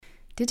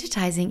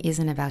Digitizing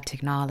isn't about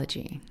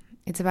technology.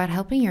 It's about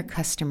helping your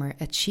customer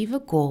achieve a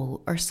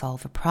goal or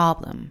solve a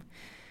problem.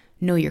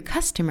 Know your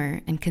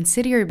customer and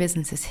consider your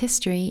business's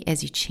history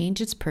as you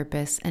change its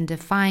purpose and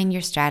define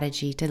your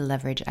strategy to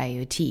leverage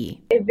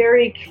IoT. A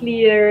very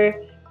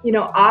clear,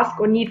 ask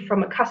or need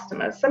from a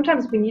customer.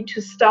 Sometimes we need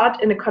to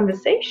start in a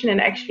conversation and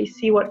actually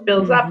see what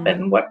builds up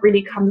and what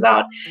really comes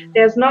out.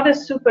 There's not a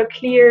super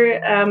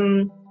clear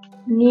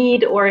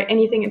need or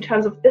anything in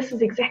terms of this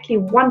is exactly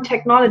one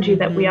technology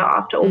that we are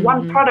after or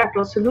one product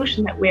or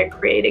solution that we're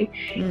creating.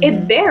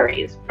 It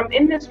varies from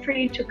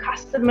industry to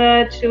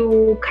customer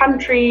to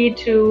country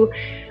to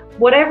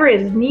whatever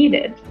is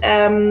needed.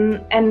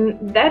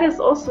 And that is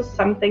also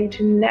something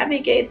to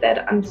navigate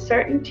that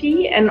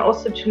uncertainty, and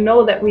also to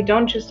know that we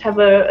don't just have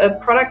a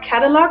product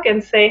catalog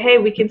and say, hey,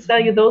 we can sell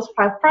you those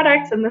 5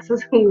 products and this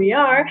is who we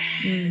are,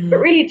 but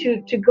really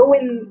to go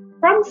in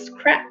from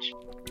scratch.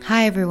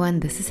 Hi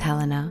everyone, this is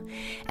Helena,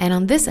 and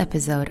on this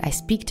episode I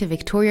speak to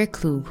Victoria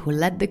Klug, who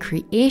led the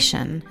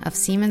creation of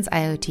Siemens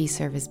IoT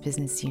Service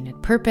Business Unit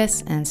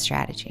Purpose and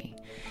Strategy.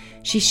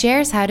 She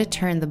shares how to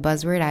turn the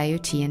buzzword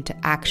IoT into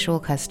actual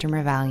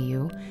customer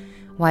value,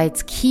 why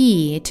it's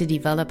key to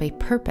develop a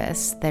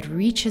purpose that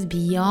reaches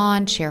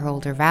beyond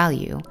shareholder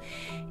value,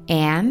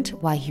 and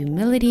why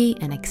humility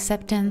and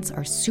acceptance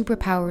are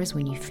superpowers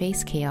when you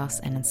face chaos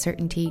and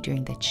uncertainty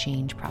during the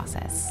change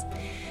process.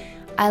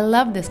 I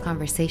love this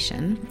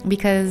conversation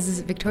because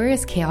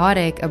Victoria's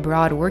chaotic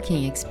abroad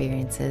working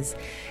experiences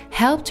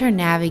helped her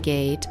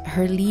navigate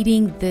her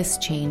leading this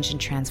change and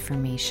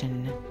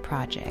transformation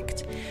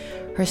project.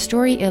 Her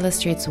story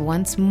illustrates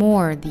once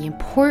more the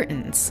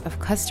importance of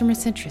customer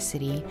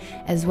centricity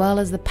as well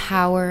as the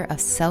power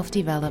of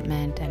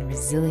self-development and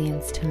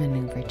resilience to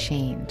maneuver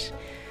change.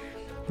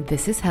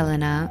 This is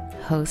Helena,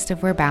 host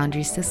of Where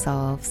Boundaries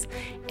Dissolves,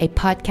 a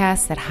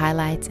podcast that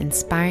highlights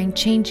inspiring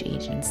change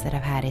agents that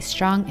have had a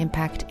strong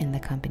impact in the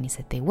companies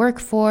that they work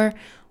for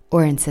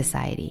or in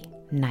society.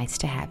 Nice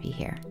to have you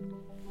here.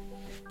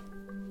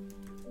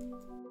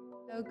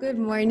 So good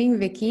morning,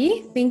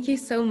 Vicky. Thank you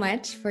so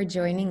much for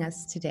joining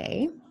us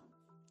today.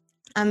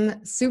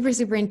 I'm super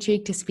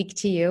intrigued to speak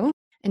to you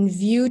and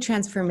view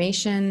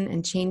transformation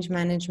and change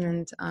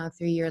management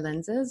through your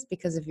lenses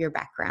because of your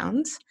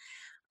background.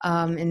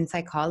 In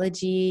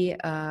psychology,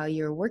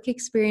 your work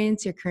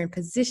experience, your current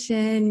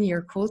position,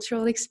 your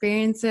cultural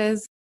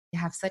experiences. You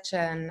have such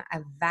a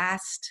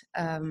vast,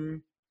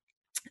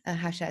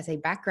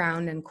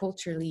 background and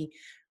culturally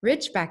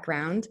rich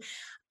background.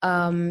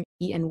 And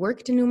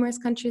worked in numerous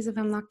countries, if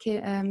I'm not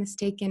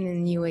mistaken,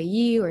 in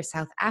UAE or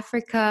South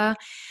Africa.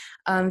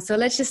 So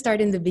let's just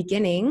start in the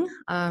beginning.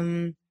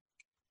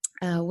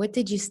 What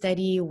did you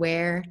study,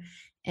 where,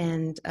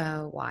 and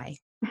why?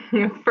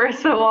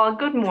 First of all,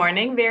 good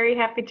morning. Very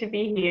happy to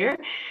be here,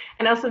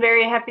 and also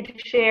very happy to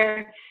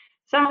share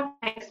some of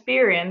my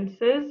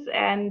experiences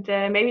and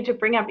maybe to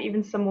bring up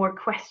even some more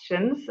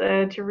questions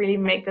to really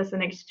make this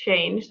an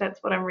exchange. That's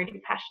what I'm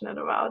really passionate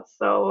about.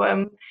 So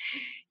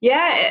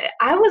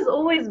I was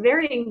always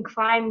very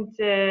inclined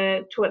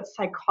towards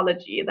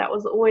psychology. That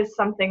was always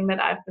something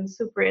that I've been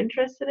super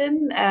interested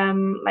in.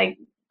 Like,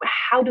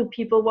 how do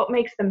people, what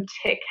makes them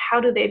tick?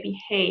 How do they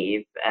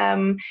behave?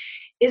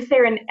 Is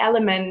there an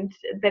element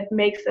that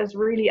makes us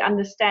really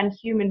understand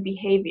human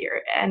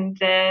behavior? And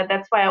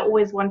that's why I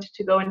always wanted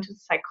to go into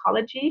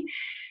psychology.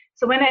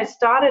 So when I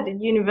started at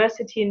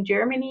university in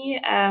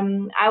Germany,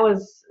 I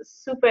was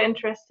super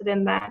interested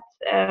in that.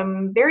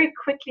 Very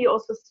quickly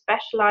also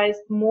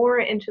specialized more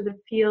into the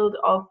field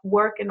of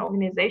work and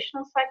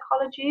organizational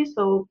psychology,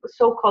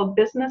 so-called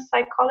business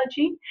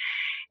psychology.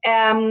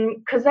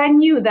 Because I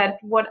knew that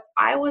what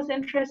I was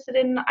interested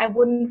in, I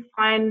wouldn't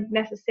find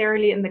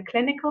necessarily in the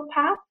clinical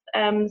path.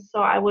 So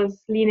I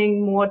was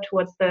leaning more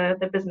towards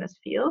the business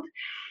field.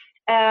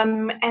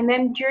 And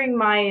then during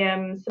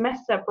my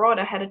semester abroad,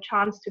 I had a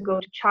chance to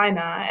go to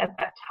China. At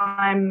that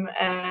time,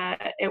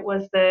 it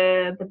was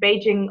the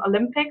Beijing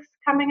Olympics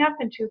coming up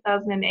in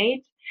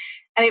 2008.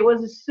 And it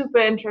was a super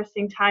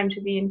interesting time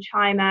to be in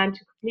China and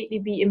to completely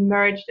be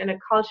immersed in a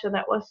culture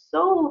that was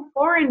so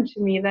foreign to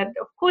me that,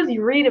 of course,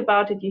 you read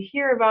about it, you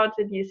hear about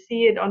it, you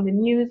see it on the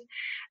news.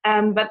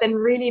 But then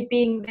really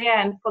being there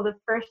and for the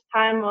first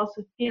time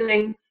also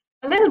feeling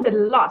a little bit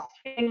lost,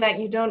 feeling like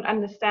you don't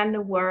understand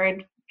the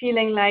word,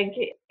 feeling like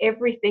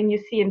everything you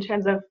see in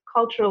terms of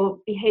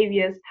cultural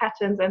behaviors,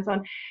 patterns, and so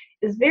on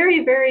is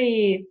very,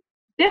 very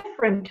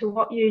different to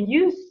what you're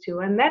used to.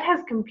 And that has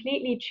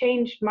completely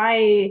changed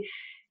my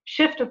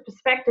shift of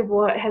perspective,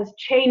 or it has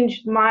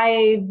changed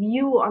my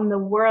view on the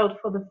world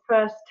for the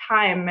first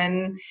time.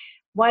 And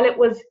while it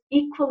was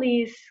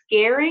equally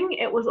scaring,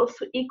 it was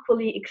also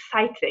equally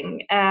exciting,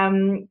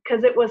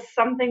 because it was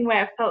something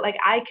where I felt like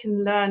I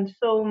can learn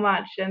so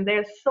much, and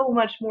there's so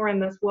much more in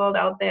this world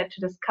out there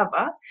to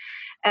discover.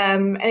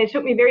 And it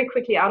took me very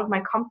quickly out of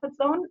my comfort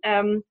zone.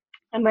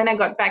 And when I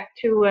got back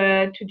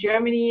to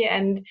Germany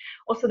and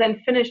also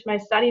then finished my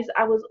studies,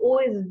 I was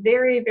always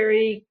very,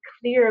 very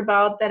clear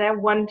about that I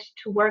want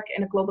to work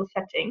in a global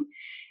setting.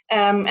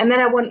 And then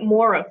I want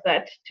more of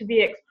that, to be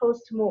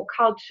exposed to more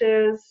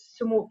cultures,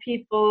 to more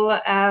people,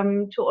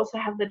 to also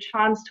have the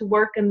chance to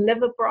work and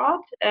live abroad.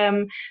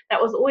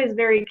 That was always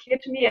very clear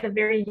to me at a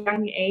very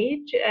young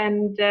age.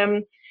 And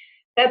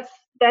that's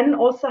then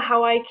also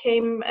how I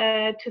came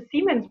to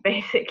Siemens,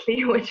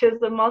 basically, which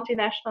is a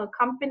multinational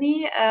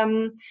company,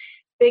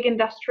 big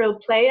industrial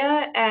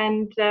player.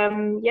 And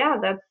yeah,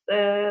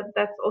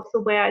 that's also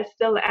where I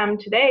still am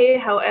today.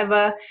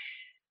 However,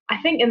 I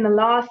think in the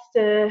last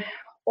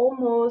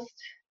almost,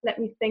 let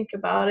me think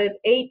about it,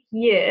 8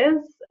 years,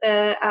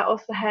 I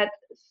also had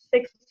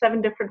 6 or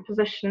 7 different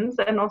positions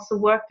and also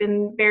worked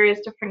in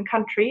various different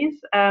countries.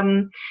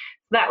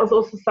 That was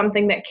also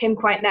something that came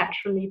quite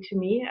naturally to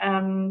me.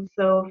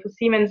 So for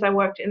Siemens, I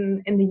worked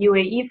in the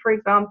UAE, for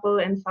example,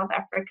 in South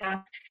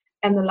Africa.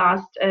 And the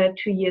last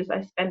 2 years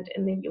I spent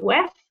in the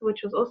US,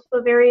 which was also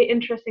a very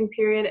interesting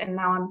period. And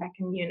now I'm back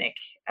in Munich,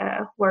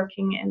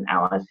 working in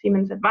our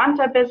Siemens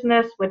Advanta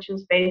business, which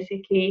is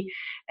basically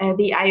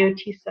the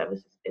IoT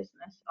services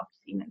business of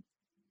Siemens.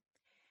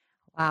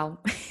 Wow.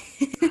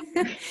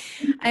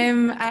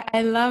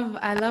 I love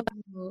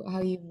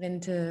how you've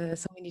been to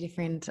so many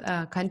different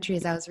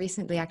countries. I was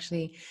recently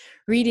actually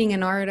reading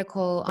an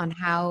article on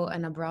how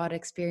an abroad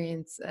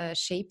experience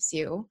shapes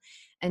you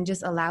and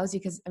just allows you,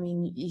 because I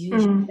mean, you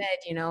said,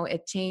 you know,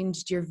 it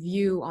changed your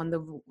view on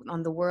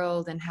the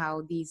world, and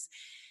how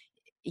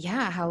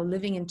how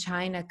living in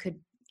China could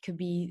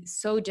be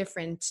so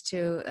different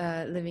to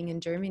living in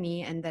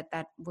Germany, and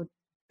that would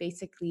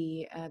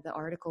basically, the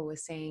article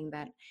was saying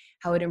that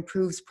how it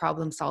improves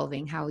problem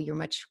solving, how you're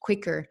much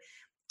quicker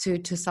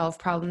to solve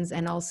problems,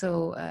 and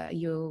also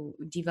you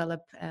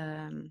develop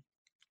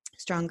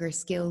stronger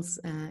skills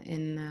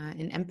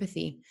in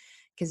empathy,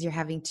 because you're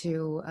having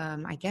to,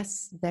 I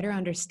guess, better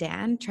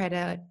try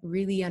to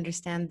really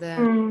understand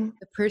the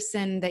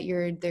person that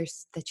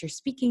you're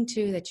speaking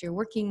to, that you're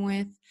working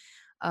with.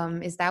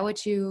 Is that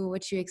what you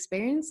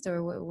experienced,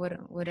 or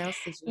what else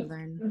did you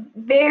learn?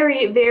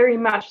 Very, very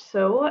much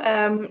so.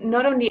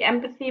 Not only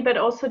empathy, but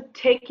also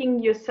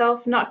taking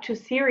yourself not too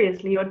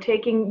seriously, or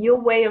taking your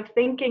way of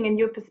thinking and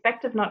your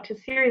perspective not too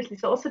seriously.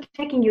 So also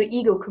taking your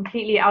ego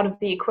completely out of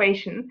the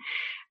equation.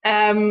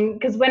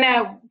 Because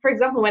for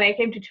example, when I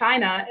came to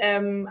China,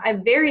 I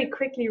very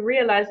quickly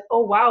realized, oh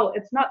wow,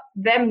 it's not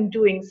them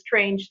doing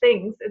strange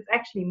things, it's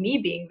actually me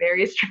being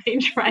very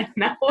strange right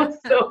now.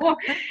 So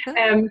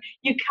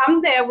you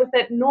come there with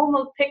that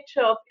normal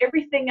picture of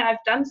everything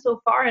I've done so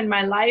far in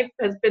my life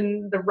has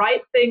been the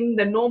right thing,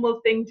 the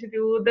normal thing to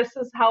do. This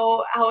is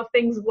how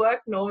things work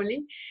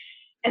normally.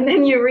 And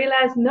then you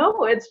realize,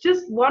 no, it's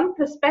just one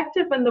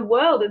perspective in the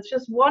world. It's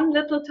just one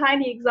little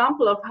tiny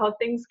example of how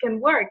things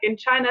can work. In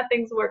China,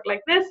 things work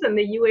like this. In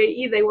the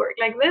UAE, they work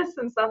like this.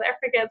 In South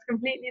Africa, it's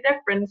completely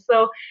different.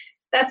 So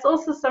that's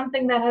also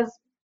something that has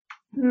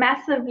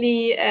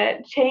massively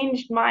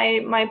changed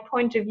my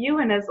point of view,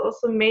 and has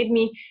also made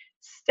me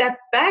step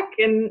back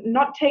and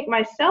not take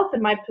myself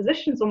and my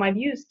positions or my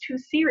views too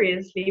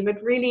seriously,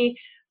 but really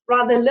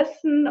rather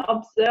listen,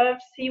 observe,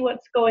 see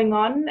what's going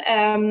on,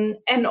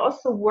 and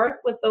also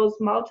work with those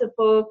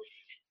multiple,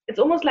 it's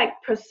almost like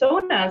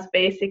personas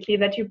basically,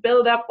 that you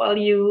build up while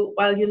you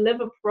live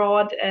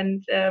abroad.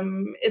 And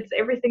it's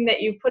everything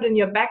that you put in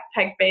your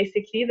backpack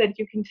basically, that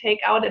you can take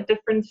out at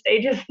different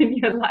stages in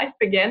your life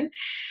again,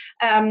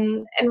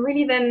 and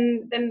really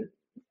then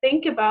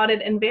think about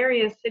it in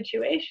various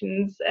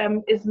situations.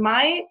 Is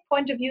my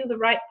point of view the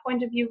right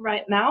point of view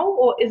right now,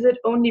 or is it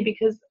only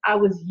because I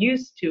was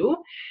used to?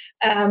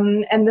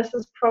 And this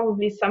is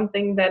probably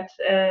something that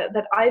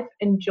I've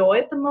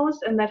enjoyed the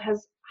most, and that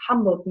has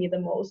humbled me the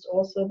most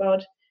also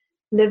about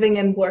living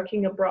and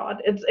working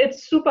abroad.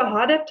 It's super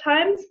hard at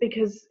times,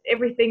 because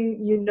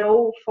everything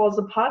falls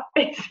apart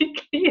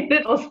basically, and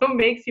it also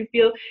makes you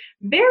feel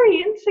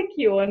very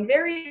insecure and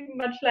very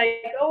much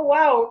like, oh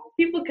wow,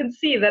 people can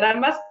see that I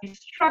must be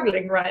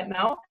struggling right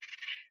now.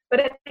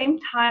 But at the same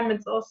time,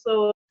 it's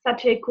also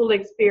such a cool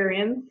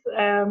experience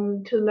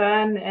to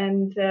learn,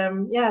 and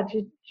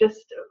to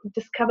just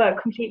discover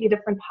a completely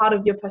different part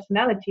of your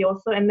personality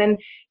also, and then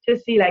to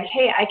see like,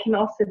 hey, I can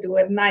also do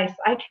it nice,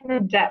 I can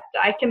adapt,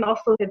 I can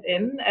also fit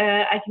in,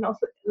 I can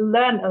also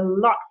learn a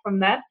lot from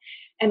that,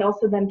 and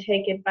also then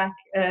take it back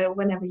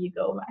whenever you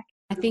go back.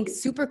 I think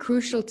super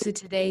crucial to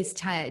today's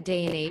day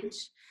and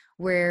age,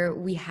 where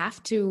we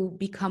have to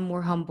become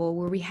more humble,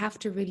 where we have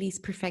to release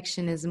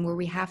perfectionism, where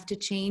we have to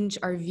change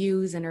our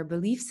views and our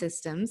belief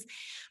systems.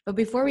 But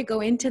before we go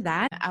into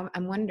that,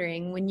 I'm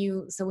wondering, when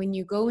you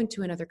go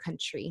into another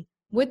country,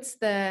 what's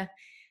the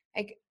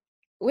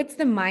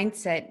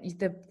mindset,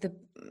 the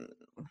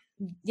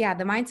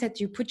mindset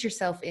you put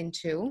yourself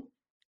into,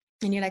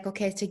 and you're like,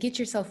 okay, to get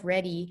yourself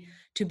ready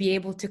to be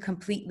able to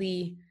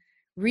completely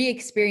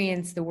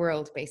re-experience the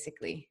world,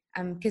 basically.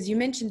 Because you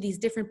mentioned these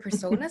different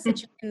personas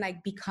that you can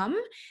like become,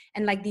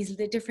 and like these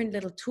different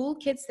little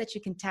toolkits that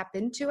you can tap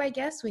into, I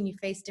guess, when you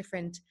face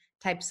different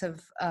types of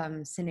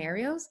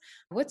scenarios.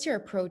 What's your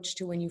approach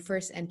to when you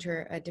first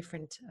enter a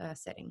different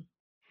setting?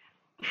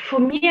 For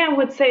me, I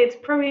would say it's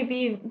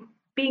probably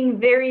being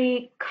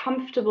very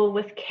comfortable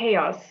with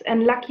chaos.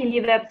 And luckily,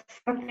 that's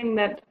something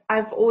that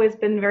I've always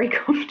been very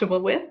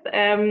comfortable with,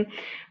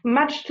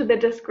 much to the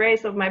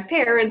disgrace of my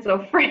parents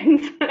or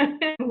friends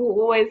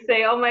who always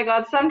say, oh my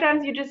God,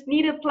 sometimes you just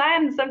need a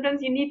plan.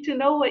 Sometimes you need to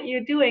know what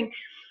you're doing.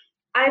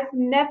 I've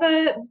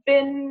never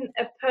been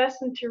a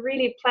person to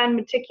really plan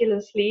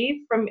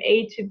meticulously from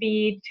A to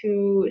B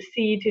to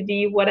C to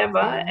D, whatever.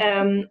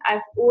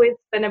 I've always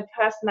been a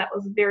person that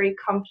was very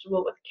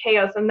comfortable with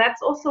chaos. And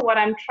that's also what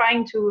I'm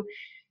trying to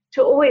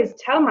always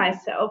tell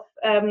myself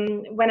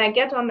when I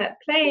get on that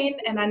plane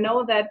and I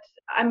know that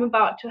I'm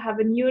about to have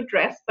a new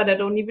address, but I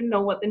don't even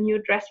know what the new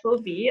address will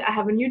be. I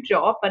have a new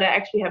job, but I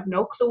actually have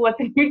no clue what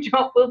the new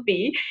job will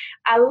be.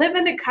 I live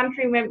in a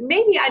country where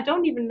maybe I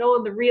don't even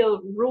know the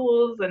real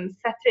rules and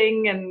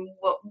setting and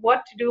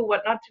what to do,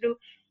 what not to do.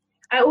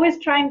 I always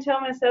try and tell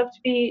myself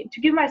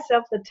to give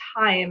myself the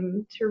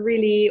time to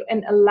really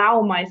and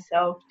allow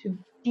myself to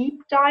deep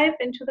dive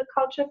into the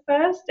culture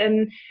first,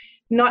 and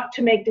not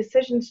to make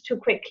decisions too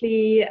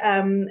quickly,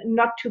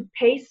 not to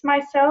pace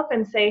myself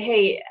and say,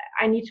 hey,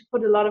 I need to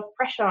put a lot of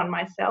pressure on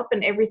myself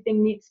and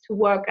everything needs to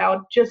work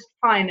out just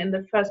fine in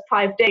the first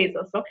 5 days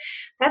or so.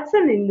 That's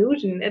an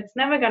illusion. It's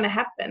never going to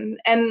happen.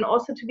 And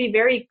also to be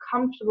very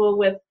comfortable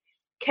with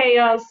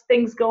chaos,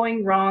 things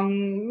going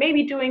wrong,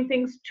 maybe doing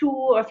things 2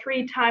 or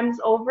 3 times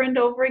over and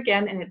over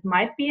again. And it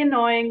might be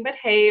annoying, but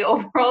hey,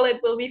 overall it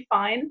will be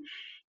fine.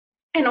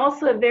 And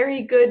also a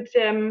very good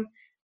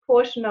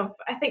portion of,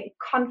 I think,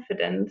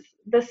 confidence.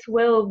 This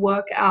will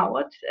work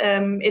out.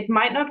 It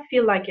might not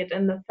feel like it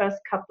in the first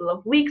couple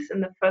of weeks,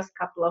 in the first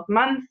couple of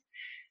months,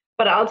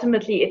 but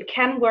ultimately it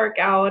can work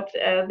out.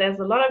 There's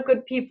a lot of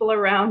good people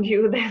around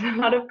you. There's a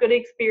lot of good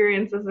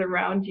experiences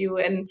around you,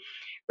 and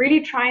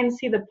really try and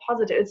see the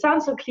positive. It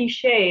sounds so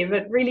cliche,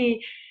 but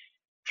really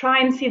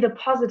try and see the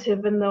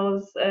positive in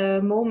those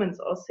moments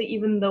also,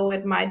 even though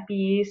it might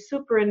be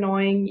super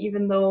annoying,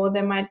 even though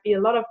there might be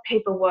a lot of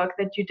paperwork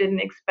that you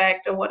didn't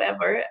expect or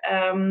whatever.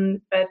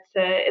 But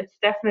it's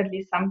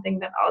definitely something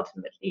that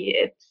ultimately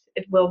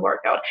it will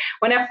work out.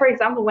 For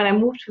example, when I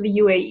moved to the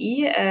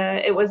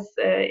UAE, it was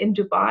in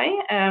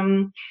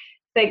Dubai.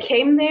 They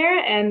came there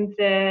and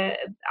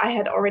I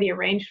had already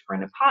arranged for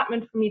an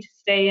apartment for me to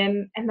stay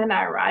in. And then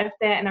I arrived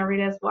there and I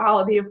realized,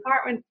 wow, the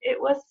apartment, it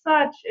was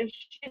such a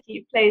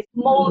shitty place,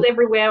 mold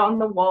everywhere on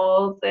the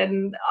walls,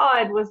 and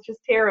it was just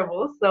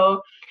terrible.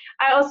 So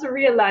I also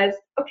realized,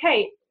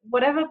 okay,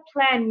 whatever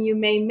plan you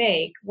may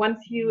make,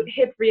 once you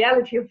hit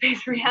reality or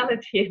face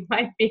reality, it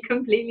might be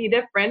completely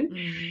different.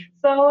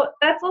 So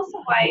that's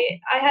also why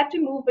I had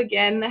to move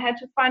again. I had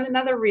to find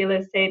another real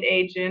estate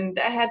agent.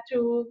 I had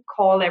to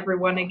call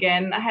everyone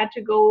again. I had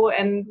to go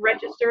and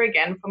register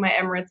again for my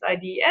Emirates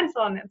ID, and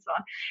so on and so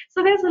on.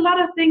 So there's a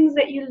lot of things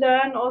that you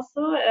learn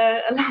also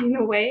along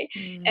the way.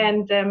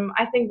 And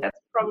I think that's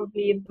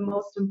probably the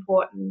most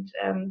important,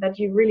 that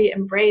you really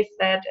embrace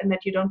that, and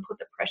that you don't put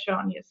the pressure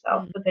on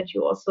yourself, but that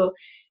you also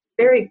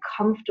very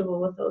comfortable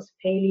with those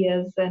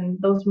failures and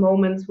those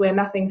moments where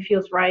nothing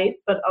feels right,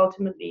 but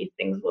ultimately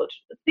things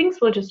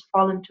will just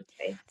fall into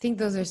place. I think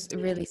those are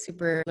really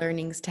super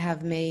learnings to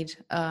have made,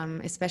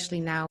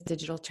 especially now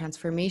digital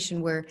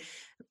transformation, where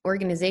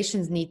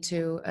organizations need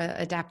to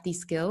adapt these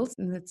skills.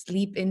 And let's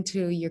leap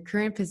into your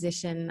current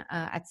position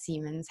at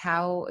Siemens.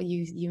 How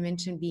you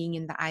mentioned being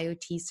in the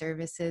IoT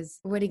services.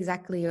 What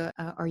exactly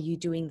are you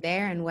doing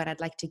there? And what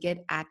I'd like to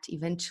get at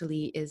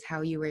eventually is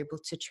how you were able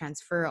to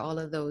transfer all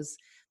of those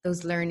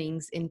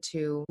learnings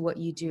into what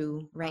you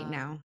do right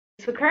now.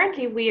 So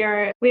currently we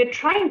are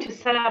trying to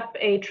set up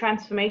a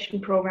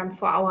transformation program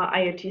for our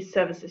IoT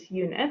services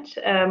unit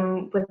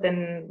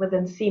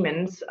within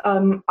Siemens,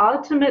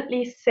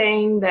 ultimately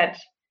saying that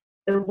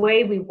the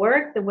way we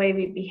work, the way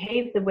we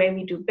behave, the way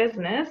we do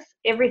business,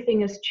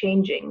 everything is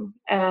changing,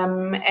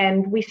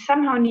 and we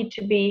somehow need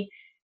to be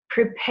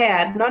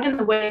prepared, not in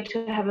the way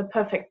to have a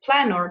perfect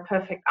plan or a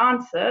perfect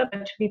answer,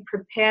 but to be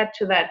prepared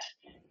to that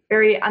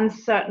very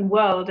uncertain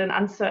world and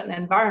uncertain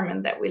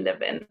environment that we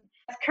live in.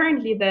 That's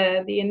currently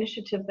the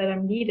initiative that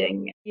I'm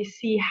leading. You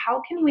see,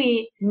 how can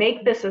we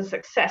make this a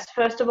success?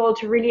 First of all,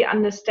 to really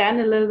understand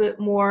a little bit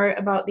more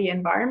about the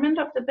environment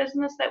of the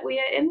business that we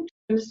are in, to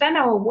understand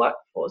our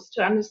workforce,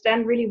 to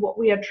understand really what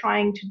we are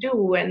trying to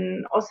do,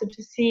 and also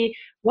to see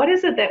what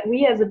is it that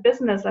we as a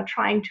business are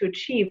trying to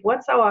achieve?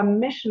 What's our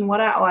mission?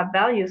 What are our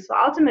values? So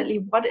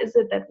ultimately, what is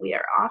it that we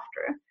are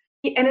after?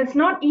 And it's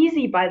not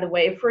easy, by the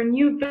way, for a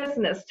new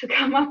business to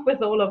come up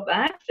with all of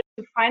that,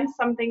 to find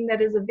something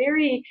that is a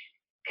very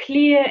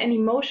clear and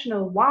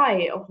emotional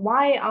why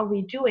are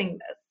we doing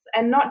this,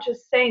 and not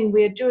just saying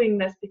we're doing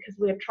this because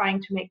we're trying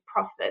to make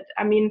profit.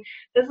 I mean,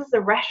 this is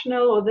a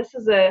rationale, or this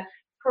is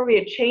probably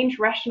a change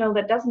rationale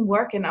that doesn't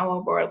work in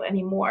our world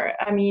anymore.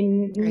 I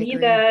mean,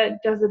 neither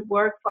does it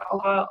work for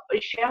our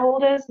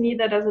shareholders,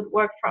 neither does it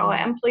work for our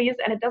employees,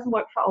 and it doesn't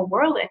work for our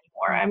world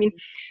anymore. I mean,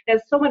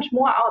 there's so much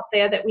more out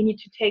there that we need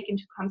to take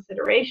into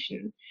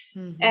consideration.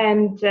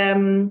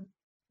 And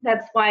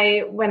that's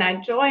why when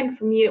I joined,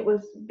 for me, it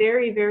was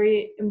very,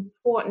 very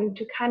important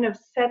to kind of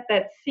set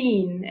that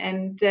scene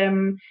and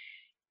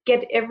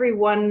get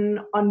everyone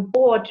on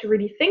board to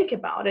really think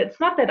about it. It's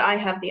not that I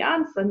have the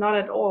answer, not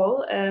at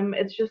all.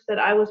 It's just that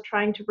I was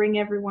trying to bring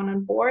everyone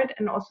on board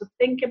and also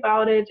think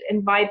about it,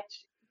 invite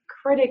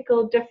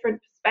critical different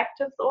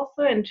perspectives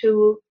also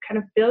into kind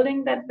of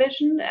building that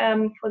vision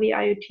for the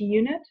IoT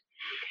unit.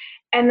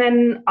 And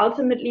then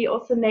ultimately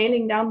also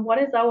nailing down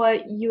what is our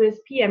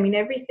USP. I mean,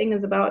 everything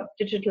is about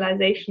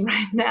digitalization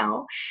right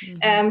now.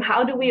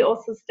 How do we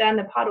also stand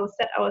apart or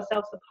set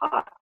ourselves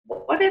apart?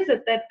 What is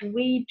it that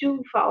we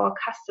do for our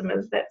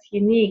customers that's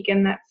unique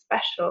and that's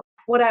special?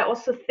 What I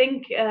also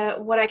think,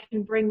 what I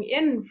can bring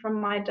in from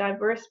my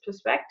diverse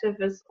perspective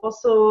is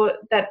also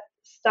that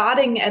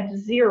starting at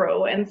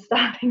zero and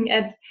starting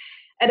at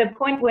a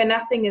point where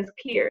nothing is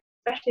clear,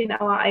 especially in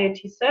our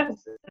IoT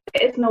services,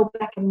 there is no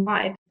black and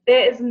white.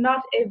 There is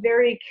not a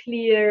very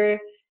clear,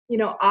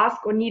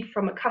 ask or need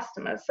from a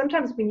customer.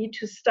 Sometimes we need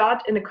to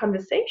start in a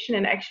conversation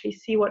and actually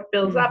see what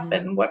builds up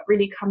and what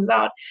really comes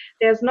out.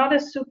 There's not a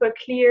super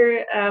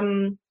clear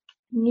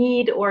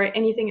need or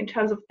anything in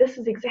terms of this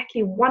is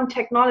exactly one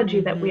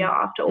technology that we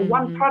are after or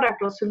one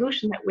product or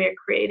solution that we're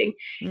creating.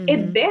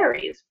 It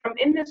varies from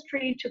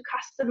industry to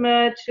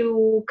customer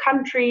to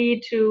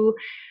country to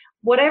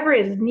whatever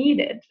is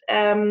needed.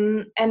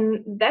 And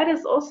that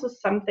is also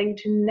something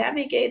to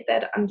navigate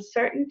that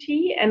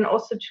uncertainty, and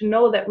also to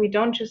know that we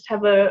don't just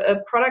have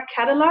a product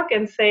catalog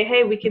and say,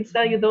 hey, we can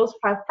sell you those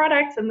 5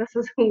 products and this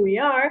is who we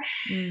are,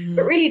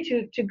 but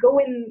really to go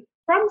in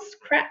from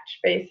scratch,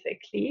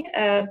 basically,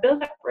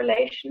 build up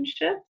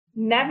relationships,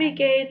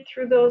 navigate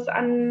through those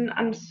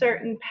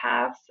uncertain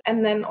paths,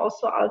 and then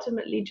also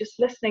ultimately just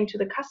listening to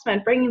the customer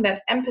and bringing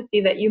that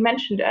empathy that you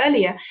mentioned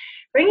earlier,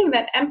 bringing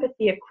that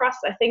empathy across.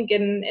 I think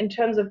in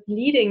terms of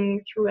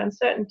leading through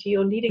uncertainty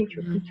or leading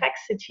through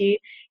complexity,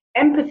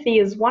 empathy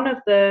is one of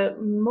the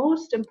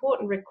most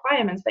important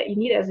requirements that you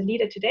need as a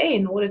leader today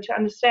in order to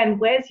understand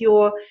where's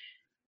your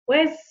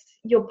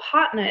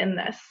partner in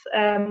this.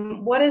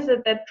 What is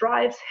it that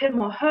drives him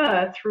or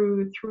her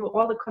through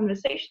all the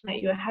conversation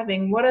that you're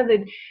having? What are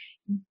the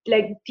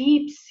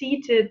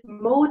deep-seated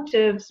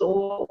motives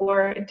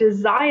or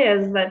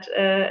desires that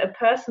a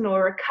person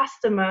or a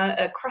customer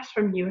across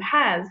from you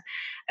has,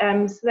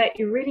 so that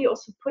you really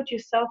also put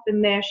yourself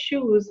in their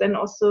shoes and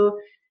also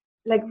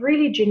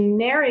really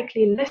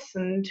generically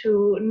listen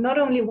to not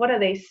only what are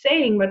they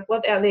saying, but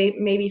what are they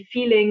maybe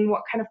feeling,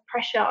 what kind of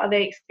pressure are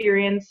they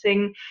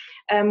experiencing,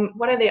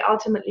 what are they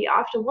ultimately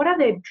after, what are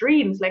their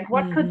dreams,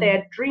 what could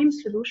their dream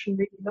solution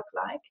really look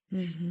like.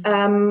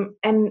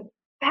 And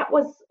that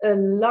was a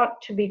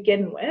lot to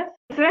begin with,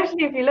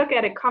 especially if you look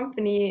at a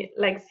company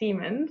like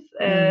Siemens,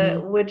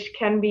 which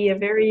can be a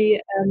very,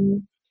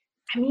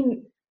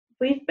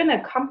 we've been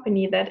a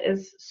company that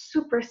is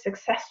super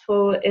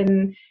successful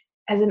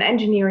as an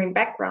engineering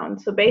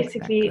background. So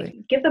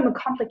basically give them a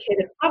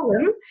complicated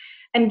problem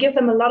and give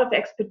them a lot of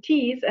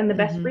expertise and the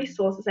best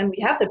resources, and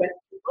we have the best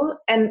people,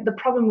 and the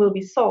problem will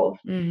be solved.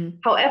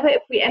 However,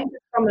 if we enter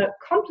from a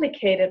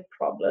complicated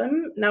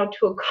problem now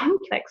to a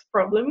complex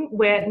problem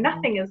where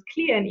nothing is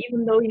clear, and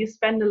even though you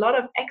spend a lot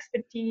of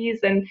expertise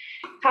and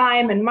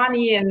time and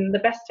money and the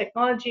best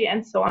technology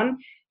and so on,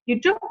 you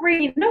don't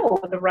really know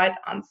the right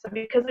answer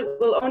because it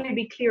will only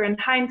be clear in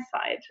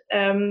hindsight.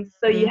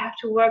 So you have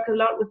to work a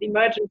lot with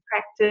emergent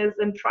practice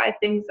and try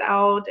things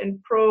out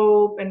and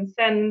probe and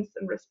sense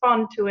and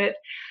respond to it.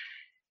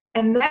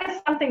 And that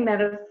is something that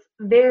is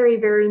very,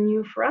 very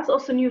new for us.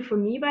 Also new for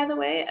me, by the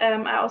way.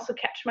 I also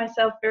catch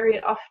myself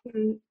very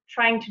often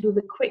trying to do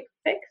the quick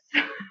fix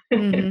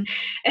and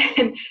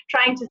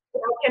trying to see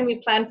how can we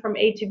plan from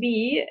A to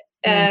B.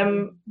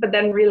 But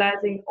then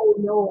realizing, oh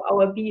no,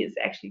 our B is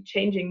actually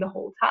changing the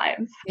whole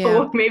time.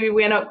 So maybe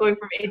we're not going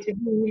from A to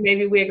B,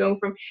 maybe we're going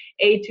from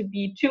A to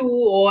B2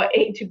 or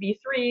A to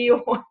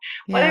B3 or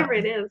whatever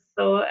it is.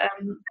 So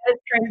that's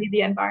currently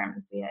the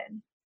environment we are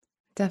in.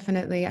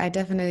 Definitely. I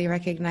definitely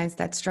recognize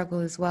that struggle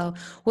as well.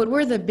 What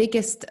was that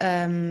biggest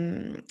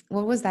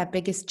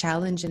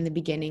challenge in the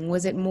beginning?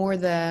 Was it more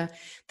the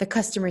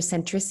customer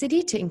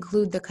centricity, to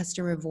include the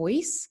customer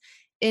voice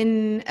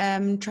in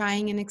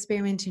trying an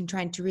experiment and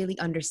trying to really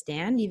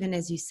understand? Even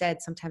as you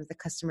said, sometimes the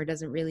customer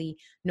doesn't really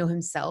know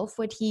himself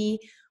what he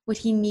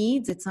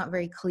needs. It's not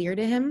very clear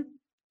to him.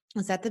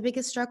 Was that the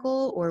biggest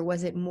struggle, or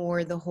was it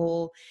more the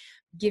whole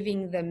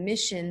giving the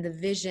mission, the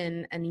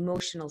vision, an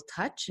emotional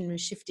touch, and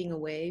shifting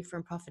away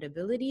from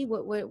profitability?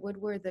 What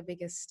were the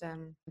biggest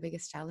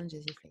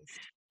challenges you faced?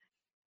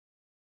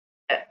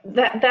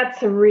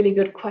 That's a really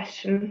good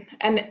question,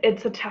 and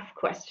it's a tough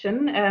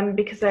question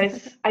because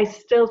I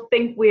still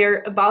think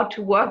we're about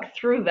to work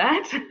through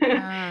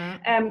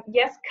that.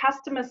 Yes,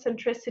 customer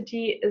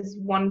centricity is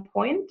one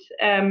point,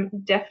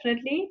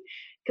 definitely,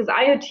 because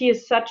IoT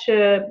is such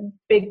a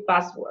big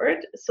buzzword.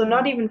 So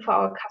not even for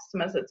our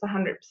customers, it's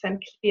 100%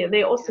 clear.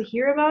 They also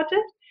hear about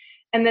it,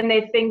 and then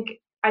they think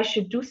I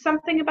should do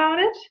something about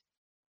it.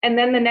 And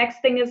then the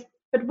next thing is,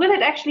 but will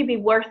it actually be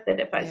worth it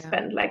if I Yeah.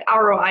 spend like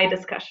ROI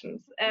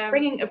discussions?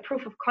 Bringing a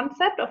proof of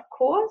concept, of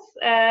course,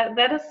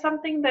 that is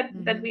something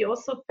that we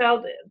also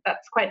felt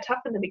that's quite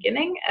tough in the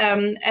beginning,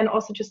 and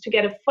also just to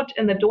get a foot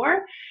in the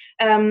door,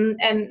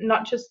 and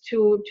not just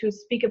to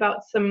speak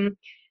about some,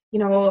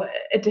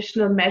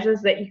 additional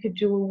measures that you could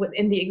do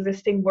within the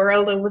existing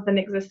world or with an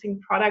existing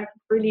product,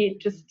 really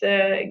just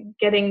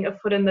getting a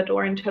foot in the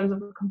door in terms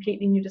of a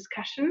completely new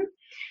discussion.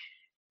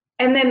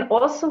 And then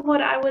also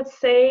what I would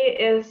say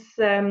is,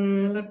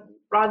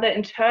 rather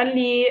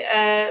internally,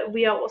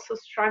 we are also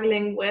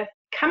struggling with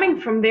coming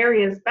from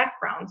various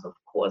backgrounds, of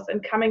course,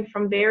 and coming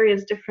from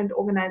various different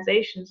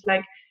organizations.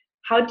 Like,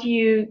 how do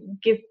you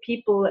give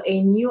people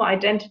a new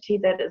identity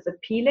that is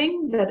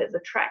appealing, that is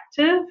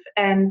attractive,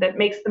 and that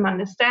makes them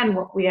understand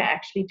what we are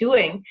actually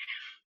doing?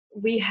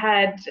 We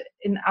had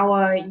in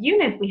our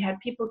unit, we had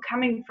people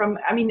coming from,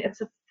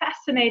 it's a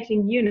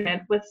fascinating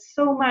unit with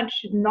so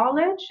much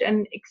knowledge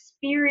and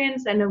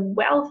experience and a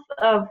wealth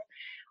of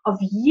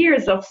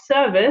years of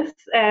service.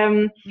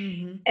 And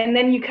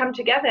then you come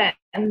together,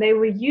 and they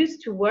were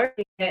used to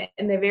working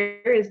in their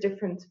various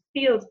different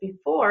fields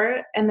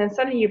before, and then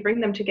suddenly you bring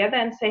them together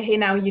and say, hey,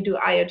 now you do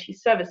IoT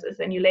services,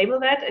 and you label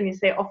that and you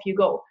say, off you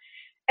go.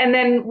 And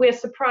then we're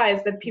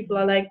surprised that people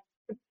are like,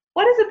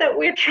 what is it that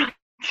we're trying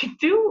to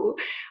do?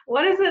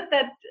 What is it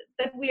that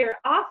we are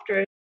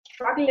after?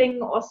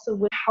 Struggling also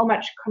with how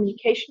much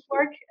communication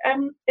work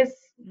is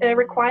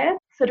required.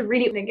 So to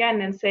really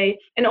again and say,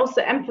 and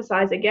also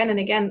emphasize again and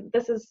again,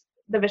 this is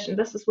the vision,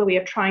 this is where we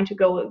are trying to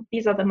go,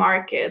 these are the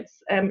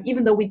markets,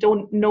 even though we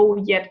don't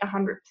know yet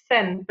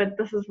 100%, but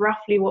this is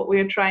roughly what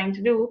we're trying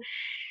to do.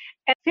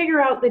 And figure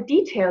out the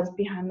details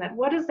behind that.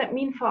 What does that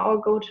mean for our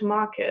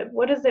go-to-market?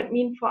 What does that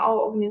mean for our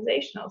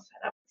organizational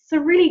setup? So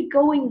really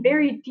going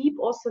very deep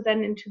also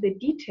then into the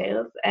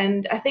details.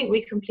 And I think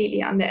we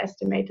completely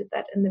underestimated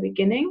that in the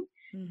beginning,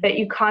 that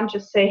you can't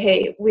just say,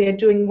 hey, we are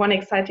doing one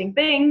exciting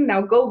thing, now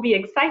go be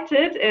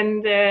excited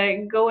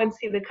and go and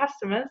see the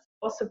customers.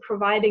 Also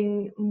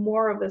providing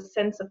more of a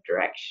sense of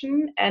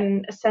direction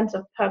and a sense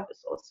of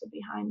purpose also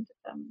behind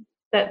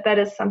that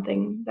is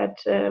something that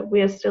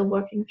we are still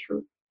working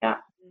through. Yeah.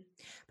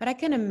 But I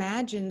can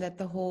imagine that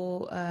the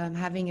whole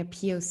having a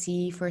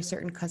POC for a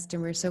certain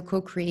customer, so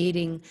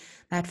co-creating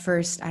that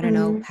first, I don't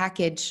know,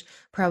 package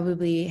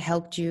probably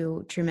helped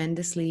you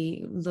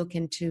tremendously look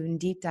into and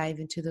deep dive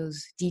into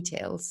those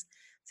details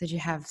so that you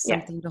have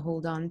something to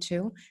hold on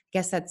to. I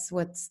guess that's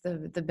what's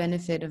the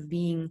benefit of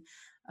being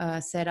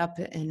set up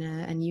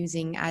and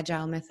using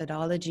agile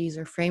methodologies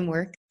or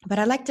framework. But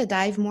I'd like to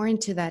dive more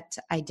into that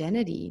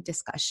identity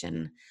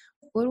discussion.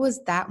 What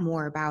was that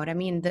more about? I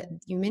mean,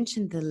 you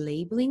mentioned the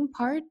labeling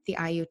part, the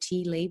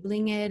IoT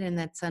labeling it, and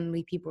that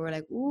suddenly people were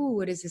like, ooh,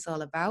 what is this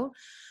all about?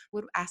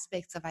 What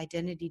aspects of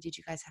identity did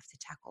you guys have to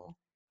tackle?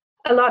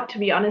 A lot, to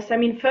be honest. I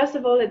mean, first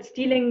of all, it's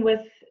dealing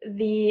with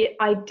the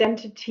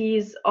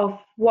identities of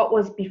what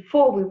was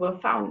before we were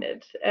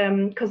founded.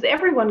 Because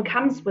everyone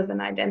comes with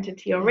an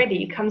identity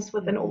already, comes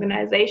with an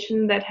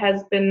organization that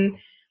has been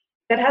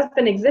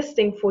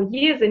existing for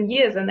years and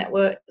years and that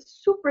were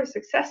super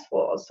successful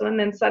also. And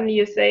then suddenly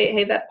you say,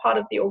 hey, that part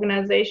of the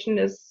organization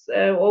is,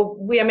 or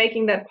we are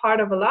making that part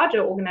of a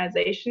larger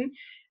organization.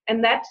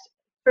 And that,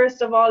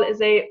 first of all,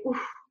 is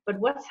but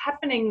what's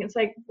happening? It's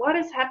like, what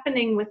is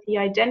happening with the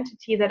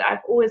identity that I've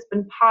always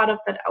been part of,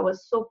 that I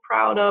was so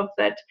proud of,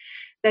 that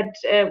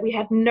we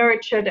had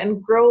nurtured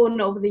and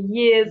grown over the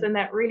years, and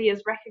that really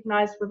is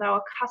recognized with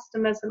our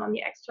customers and on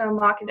the external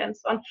market and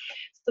so on.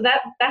 So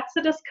that's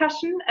a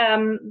discussion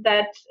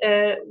that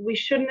we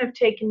shouldn't have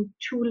taken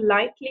too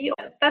lightly.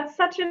 That's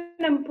such an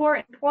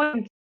important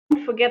point.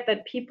 Don't forget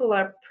that people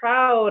are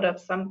proud of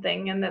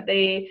something and that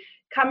they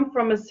come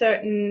from a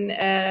certain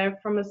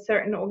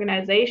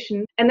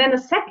organization. And then the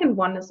second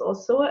one is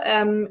also,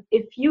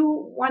 if you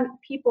want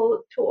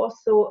people to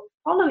also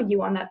follow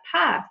you on that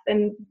path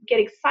and get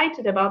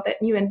excited about that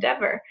new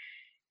endeavor,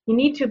 you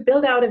need to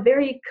build out a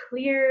very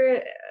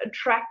clear,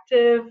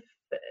 attractive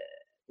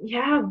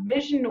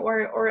vision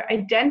or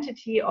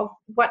identity of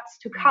what's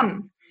to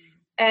come.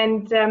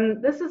 And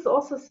this is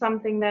also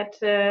something that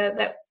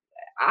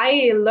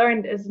I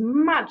learned is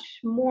much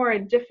more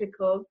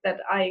difficult than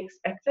I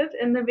expected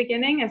in the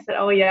beginning. I said,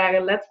 oh yeah,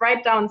 let's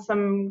write down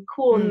some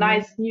cool,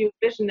 nice new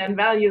vision and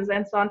values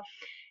and so on.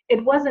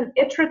 It was an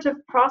iterative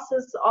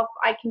process of,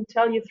 I can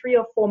tell you, 3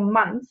 or 4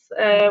 months,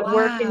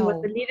 working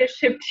with the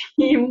leadership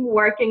team,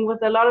 working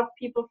with a lot of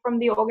people from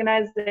the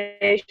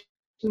organization,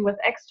 with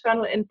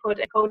external input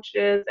and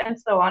coaches and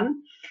so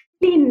on.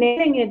 Really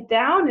nailing it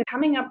down and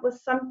coming up with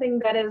something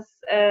that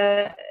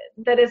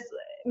is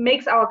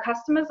makes our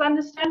customers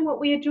understand what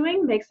we are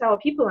doing, makes our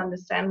people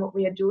understand what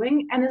we are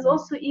doing, and is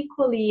also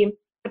equally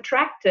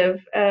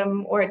attractive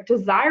or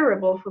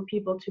desirable for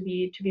people to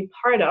be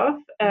part of.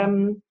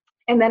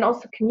 And then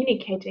also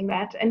communicating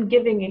that and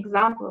giving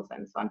examples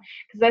and so on.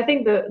 Because I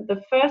think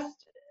the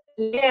first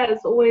layer is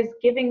always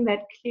giving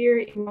that clear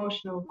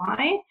emotional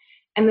why.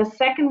 And the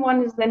second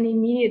one is then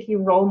immediately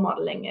role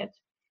modeling it.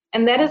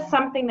 And that is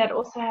something that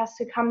also has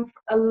to come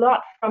a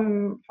lot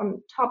from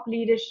top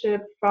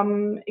leadership,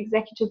 from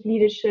executive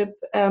leadership,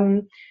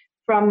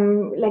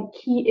 from like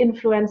key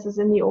influencers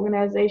in the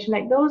organization,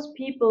 like those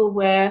people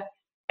where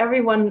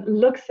everyone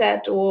looks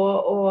at,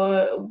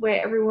 or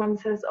where everyone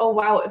says, oh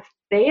wow, if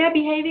they are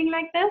behaving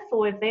like this,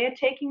 or if they are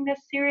taking this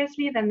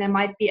seriously, then there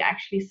might be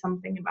actually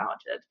something about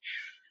it.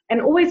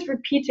 And always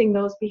repeating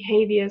those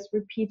behaviors,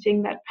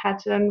 repeating that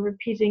pattern,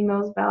 repeating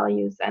those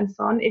values, and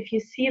so on. If you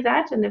see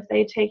that and if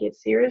they take it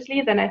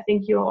seriously, then I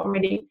think you're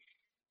already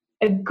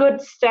a good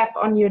step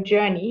on your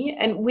journey.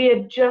 And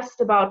we're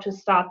just about to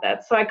start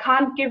that. So I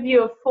can't give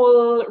you a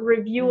full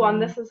review on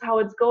this is how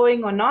it's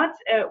going or not.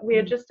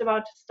 We're just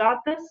about to start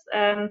this.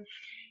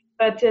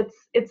 But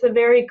it's a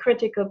very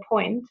critical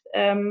point,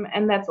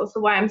 and that's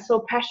also why I'm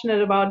so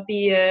passionate about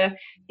the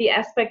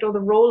aspect or the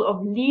role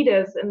of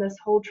leaders in this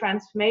whole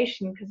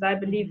transformation, because I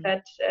believe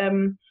that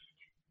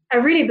I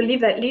really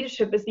believe that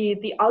leadership is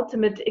the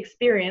ultimate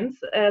experience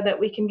that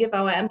we can give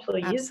our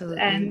employees. Absolutely.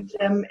 And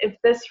if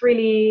this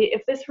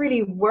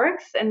really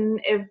works,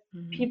 and if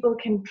people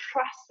can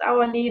trust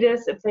our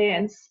leaders, if they are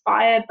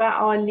inspired by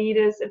our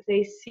leaders, if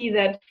they see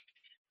that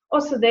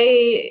also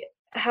they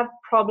have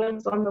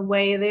problems on the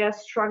way, they are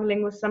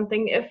struggling with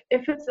something, if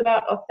it's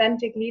about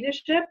authentic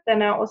leadership,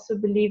 then I also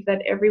believe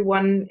that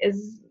everyone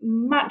is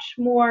much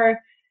more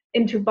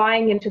into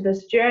buying into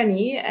this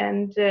journey,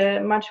 and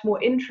much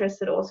more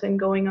interested also in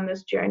going on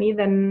this journey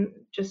than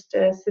just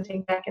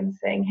sitting back and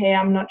saying, hey,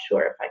 I'm not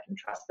sure if I can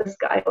trust this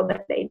guy or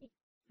that lady.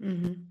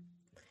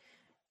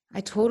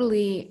 I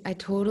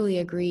totally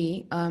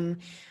agree.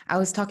 I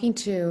was talking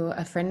to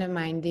a friend of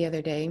mine the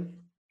other day,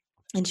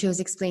 and she was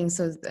explaining,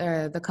 so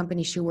the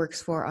company she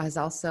works for has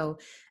also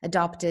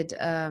adopted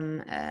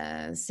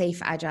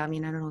safe agile. I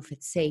mean, I don't know if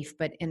it's safe,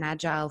 but an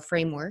agile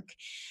framework.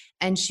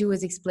 And she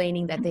was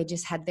explaining that they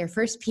just had their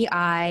first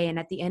PI, and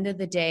at the end of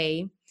the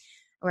day,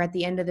 or at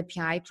the end of the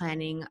PI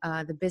planning,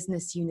 the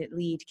business unit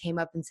lead came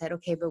up and said,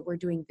 okay, but we're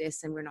doing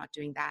this and we're not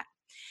doing that.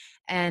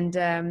 And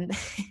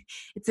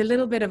it's a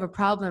little bit of a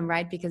problem,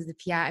 right? Because the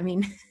PI, I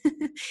mean,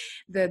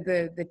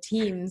 the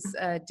teams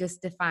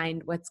just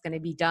defined what's going to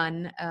be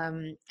done.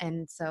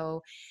 And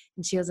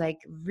she was like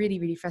really,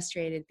 really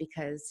frustrated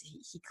because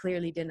he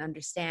clearly didn't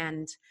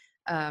understand.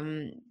 I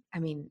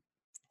mean,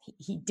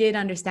 he did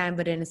understand,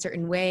 but in a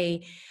certain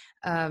way,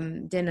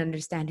 didn't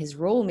understand his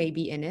role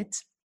maybe in it.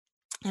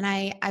 And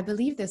I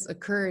believe this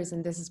occurs,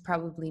 and this is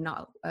probably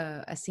not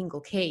a single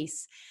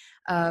case,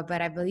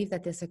 but I believe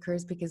that this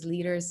occurs because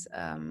leaders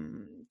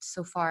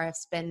so far have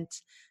spent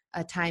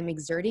time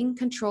exerting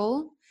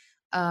control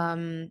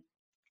to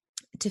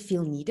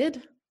feel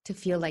needed, to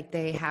feel like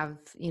they have,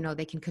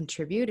 they can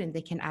contribute and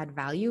they can add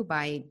value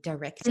by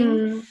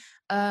directing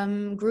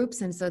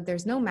groups. And so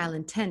there's no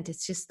malintent.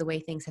 It's just the way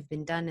things have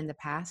been done in the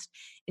past.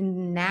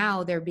 And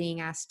now they're being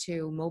asked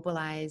to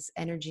mobilize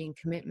energy and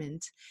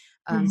commitment.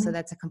 So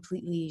that's a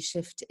completely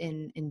shift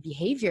in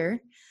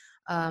behavior.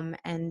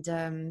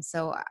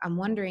 So I'm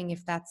wondering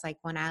if that's like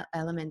one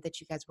element that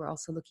you guys were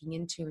also looking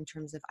into in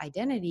terms of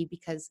identity,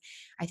 because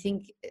I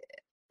think,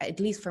 at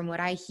least from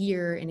what I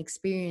hear and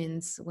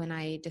experience when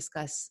I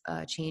discuss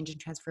change and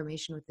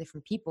transformation with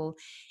different people,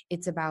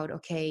 it's about,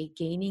 okay,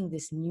 gaining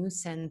this new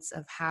sense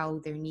of how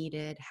they're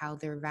needed, how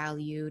they're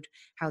valued,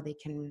 how they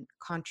can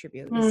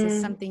contribute. Is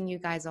this something you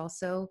guys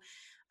also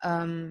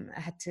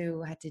had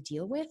to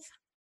deal with?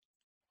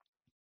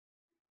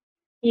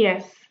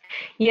 Yes,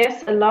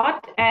 a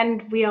lot,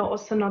 and we are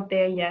also not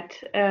there yet.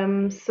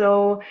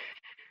 So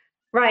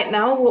right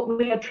now, what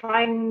we are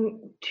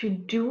trying to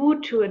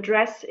do to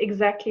address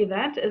exactly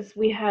that is,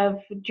 we have,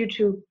 due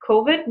to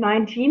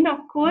COVID-19,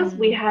 of course,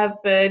 we have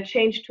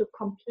changed to a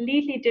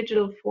completely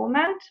digital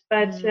format,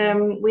 but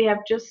we have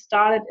just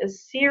started a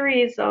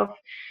series of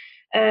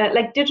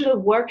like digital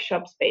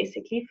workshops,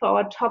 basically, for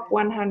our top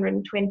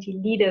 120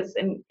 leaders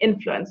and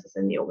influencers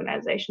in the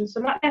organization. So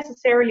not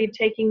necessarily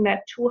taking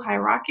that too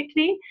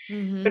hierarchically,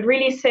 but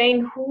really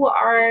saying who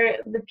are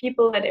the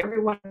people that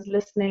everyone is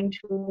listening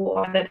to,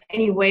 or that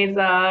anyways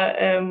are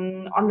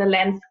on the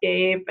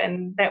landscape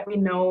and that we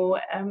know.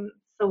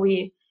 So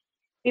we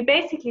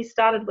basically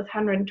started with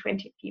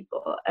 120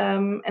 people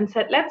and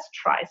said, let's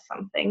try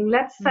something.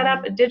 Let's set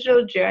up a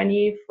digital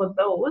journey for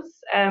those.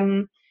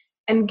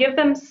 And give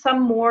them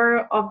some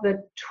more of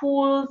the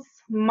tools,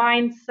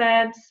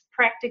 mindsets,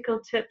 practical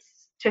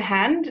tips to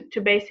hand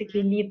to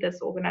basically lead this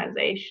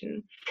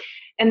organization.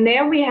 And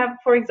there we have,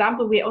 for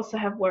example, we also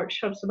have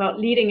workshops about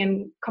leading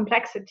in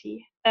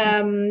complexity.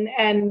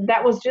 And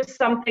that was just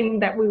something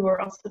that we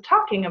were also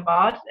talking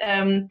about.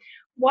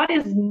 What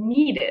is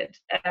needed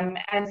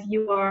as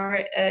you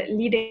are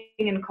leading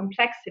in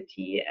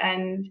complexity,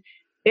 and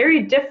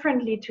very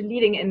differently to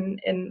leading in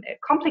a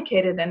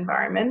complicated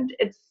environment.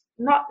 It's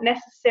not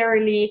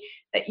necessarily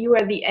that you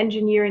are the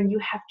engineer and you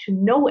have to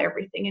know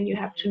everything and you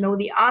have to know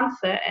the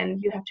answer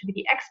and you have to be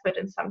the expert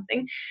in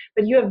something,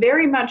 but you are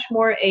very much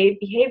more a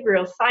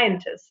behavioral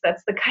scientist.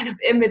 That's the kind of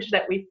image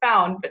that we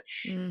found, but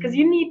because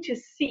you need to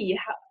see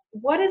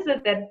what is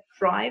it that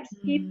drives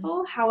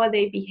people? How are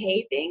they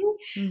behaving?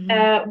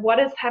 What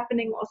is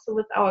happening also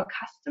with our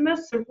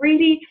customers? So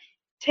really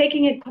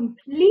taking a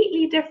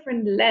completely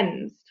different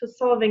lens to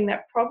solving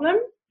that problem,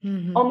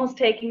 almost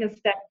taking a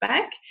step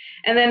back.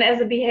 And then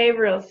as a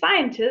behavioral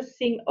scientist,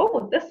 seeing,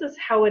 oh, this is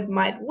how it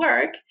might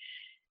work.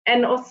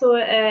 And also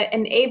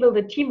enable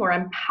the team or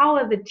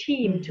empower the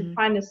team to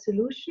find a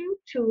solution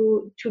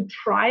to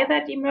try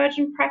that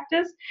emergent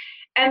practice.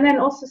 And then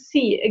also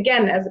see,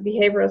 again, as a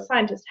behavioral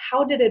scientist,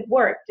 how did it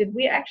work? Did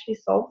we actually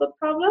solve the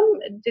problem?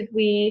 Did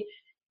we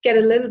get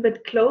a little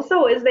bit closer,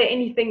 or is there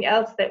anything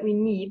else that we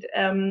need?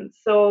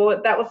 So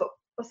that was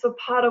also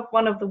part of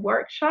one of the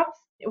workshops.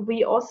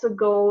 We also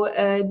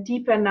go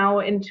deeper now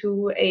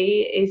into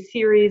a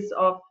series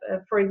of,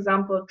 for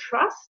example,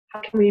 trust.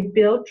 How can we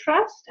build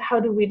trust? How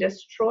do we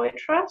destroy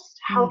trust?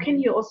 How can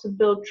you also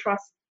build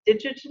trust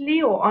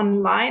digitally or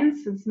online,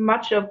 since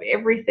much of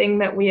everything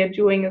that we are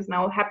doing is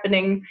now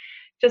happening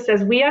just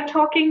as we are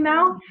talking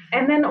now.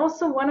 And then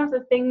also one of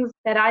the things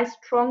that I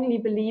strongly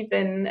believe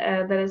in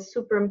that is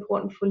super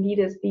important for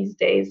leaders these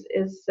days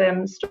is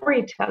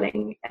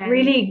storytelling, and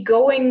really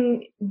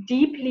going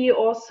deeply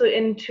also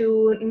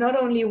into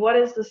not only what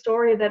is the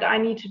story that I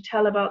need to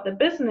tell about the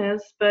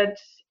business, but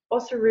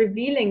also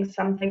revealing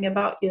something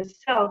about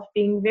yourself,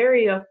 being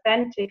very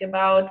authentic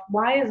about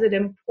why is it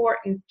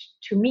important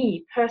to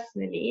me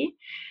personally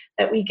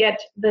that we get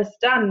this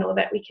done, or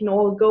that we can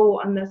all go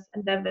on this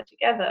endeavor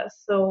together.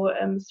 So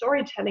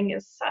storytelling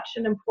is such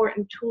an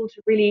important tool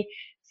to really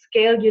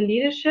scale your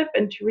leadership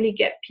and to really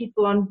get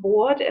people on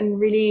board and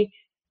really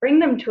bring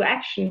them to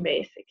action,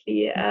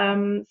 basically.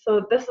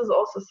 So this is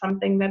also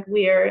something that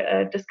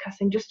we're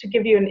discussing, just to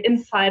give you an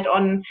insight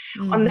on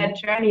that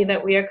journey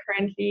that we are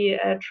currently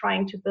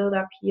trying to build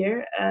up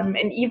here.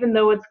 And even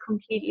though it's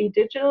completely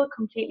digital,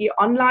 completely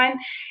online,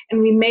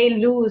 and we may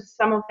lose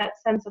some of that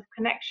sense of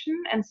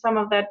connection and some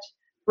of that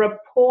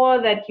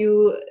rapport that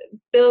you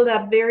build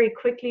up very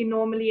quickly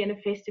normally in a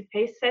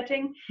face-to-face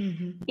setting.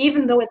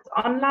 Even though it's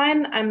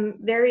online, I'm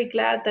very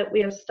glad that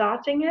we are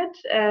starting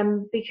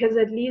it, because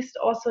at least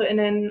also in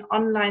an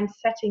online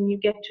setting you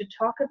get to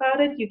talk about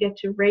it, you get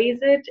to raise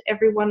it,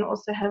 everyone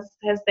also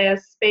has their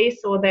space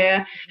or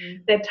their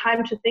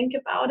time to think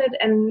about it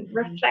and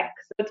reflect.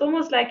 So it's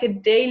almost like a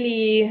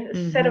daily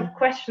set of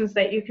questions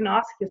that you can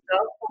ask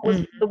yourself. What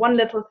was the one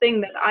little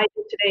thing that I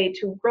did today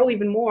to grow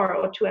even more,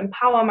 or to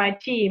empower my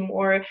team,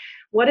 or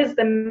what is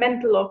the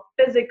mental or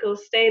physical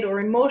state or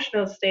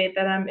emotional state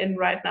that I'm in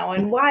right now,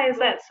 and why is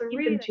that so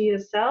real to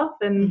yourself?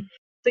 And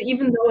so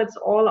even though it's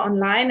all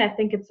online, I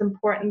think it's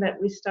important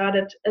that we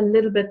started a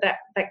little bit that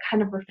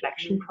kind of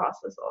reflection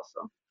process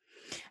also.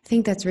 I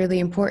think that's really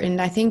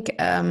important. I think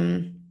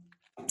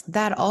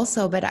that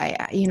also, but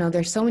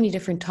there's so many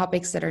different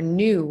topics that are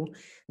new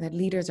that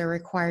leaders are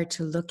required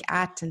to look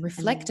at and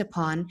reflect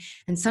upon.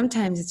 And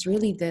sometimes it's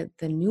really the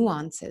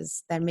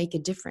nuances that make a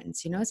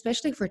difference,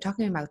 especially if we're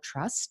talking about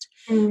trust.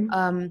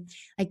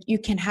 Like you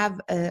can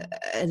have a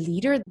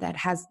leader that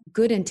has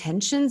good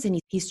intentions and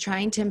he's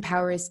trying to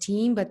empower his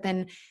team, but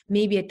then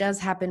maybe it does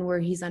happen where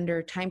he's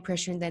under time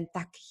pressure and then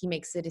he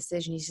makes the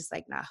decision. He's just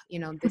like, nah,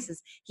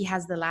 he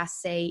has the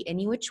last say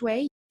any which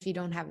way. If you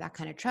don't have that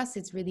kind of trust,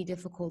 it's really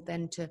difficult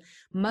then to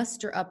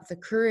muster up the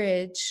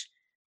courage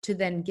to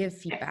then give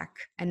feedback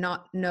and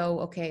not know,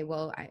 okay,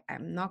 well,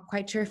 I'm not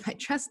quite sure if I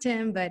trust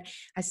him, but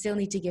I still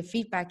need to give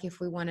feedback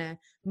if we want to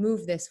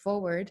move this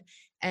forward.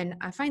 And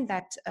I find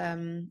that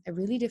a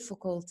really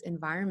difficult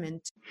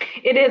environment.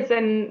 It is.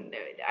 And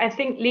I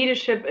think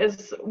leadership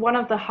is one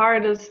of the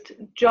hardest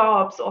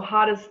jobs or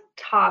hardest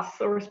tasks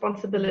or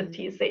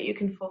responsibilities that you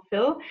can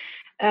fulfill.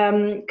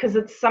 Because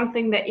it's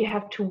something that you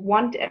have to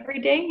want every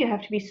day. You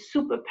have to be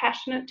super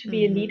passionate to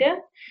be a leader.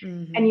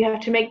 And you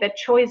have to make that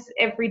choice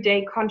every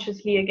day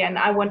consciously again.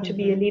 I want to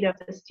be a leader of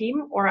this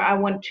team, or I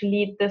want to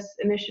lead this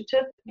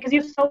initiative, because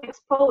you're so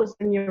exposed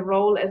in your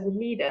role as a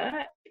leader.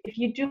 If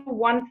you do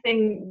one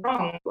thing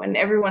wrong and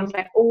everyone's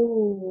like,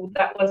 oh,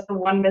 that was the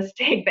one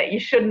mistake that you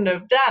shouldn't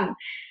have done.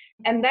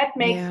 And that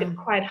makes it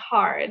quite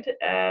hard.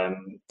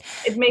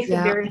 It makes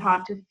it very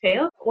hard to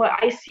fail. Well,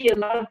 I see a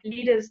lot of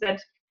leaders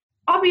that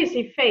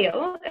obviously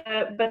fail,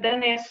 but then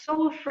they're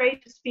so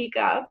afraid to speak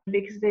up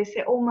because they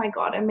say, oh my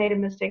God, I made a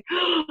mistake.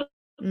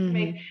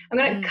 I'm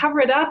going to cover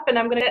it up, and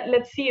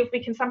let's see if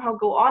we can somehow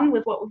go on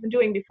with what we've been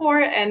doing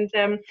before. And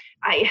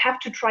I have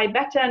to try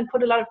better, and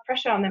put a lot of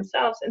pressure on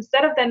themselves,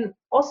 instead of then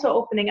also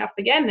opening up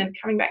again and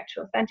coming back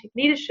to authentic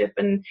leadership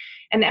and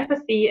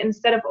empathy,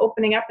 instead of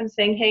opening up and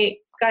saying, hey,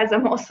 guys,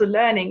 I'm also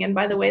learning. And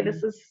by the way,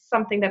 this is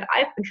something that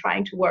I've been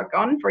trying to work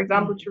on, for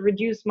example, to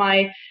reduce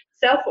my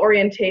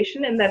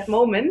self-orientation in that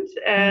moment,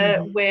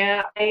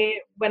 where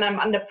when I'm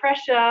under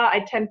pressure,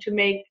 I tend to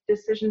make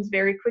decisions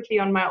very quickly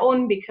on my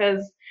own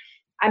because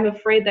I'm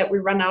afraid that we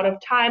run out of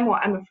time, or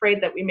I'm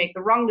afraid that we make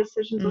the wrong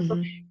decisions.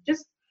 Also,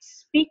 just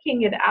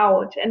speaking it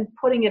out and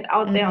putting it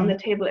out there on the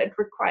table, it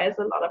requires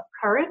a lot of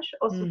courage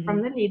also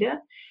from the leader.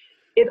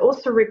 It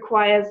also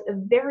requires a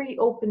very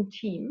open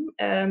team,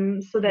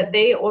 so that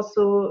they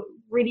also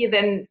really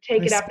then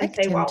take it up and Respect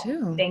say, him wow,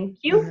 too. thank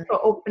you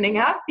for opening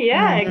up.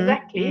 Yeah,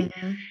 exactly.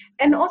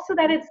 And also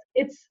that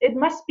it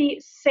must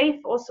be safe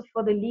also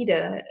for the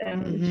leader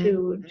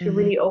to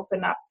really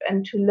open up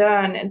and to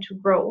learn and to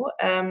grow.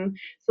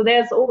 So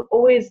there's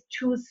always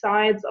two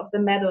sides of the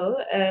medal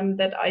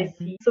that I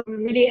see. So we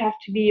really have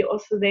to be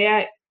also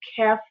there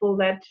careful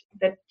that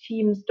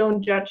teams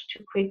don't judge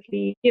too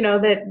quickly,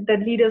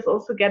 that leaders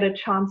also get a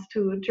chance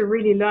to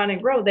really learn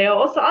and grow. They are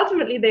also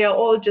ultimately, they are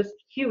all just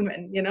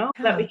human,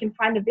 that we can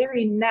find a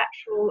very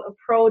natural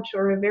approach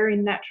or a very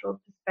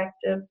natural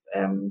perspective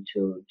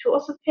to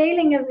also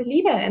failing as a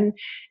leader and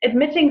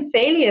admitting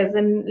failures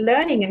and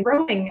learning and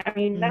growing. I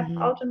mean, that's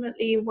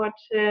ultimately what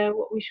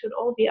we should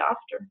all be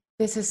after.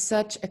 This is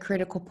such a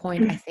critical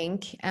point, I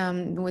think,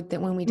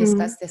 when we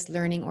discuss this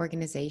learning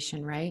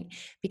organization, right?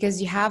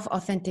 Because you have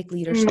authentic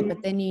leadership,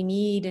 but then you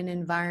need an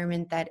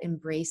environment that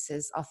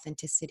embraces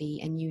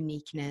authenticity and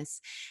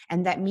uniqueness.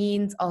 And that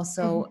means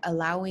also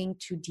allowing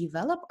to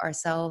develop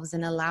ourselves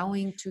and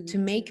allowing to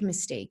make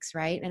mistakes,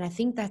 right? And I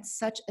think that's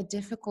such a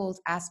difficult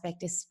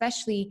aspect,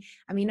 especially,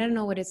 I mean, I don't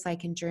know what it's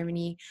like in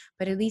Germany,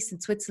 but at least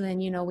in Switzerland,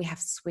 we have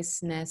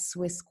Swissness,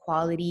 Swiss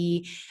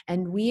quality,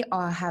 and we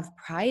all have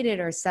prided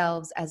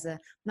ourselves as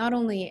not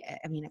only,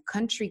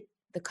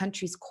 the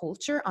country's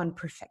culture on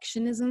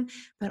perfectionism,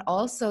 but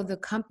also the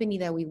company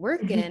that we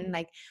work in,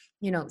 like,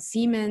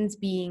 Siemens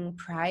being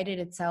prided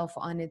itself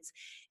on its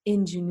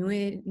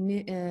ingenuity.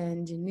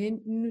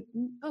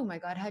 Oh my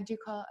God, how do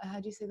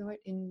you say the word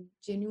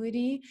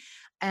ingenuity?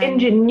 And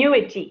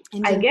ingenuity,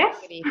 I guess.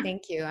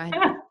 Thank you. I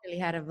really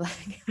had a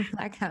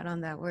blackout on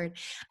that word.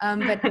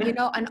 But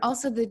and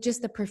also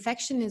just the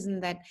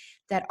perfectionism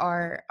that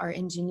our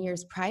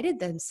engineers prided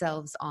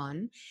themselves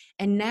on,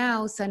 and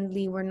now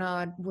suddenly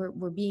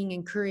we're being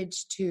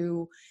encouraged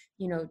to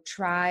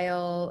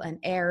trial and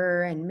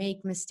error and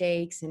make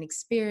mistakes and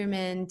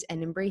experiment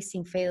and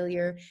embracing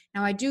failure.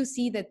 Now I do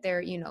see that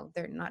they're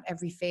not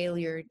every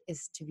failure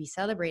is to be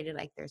celebrated.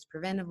 Like there's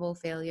preventable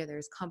failure,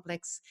 there's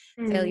complex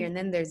failure, and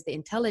then there's the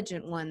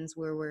intelligent ones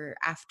where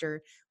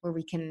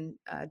we can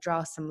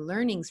draw some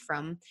learnings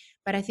from.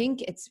 But I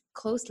think it's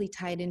closely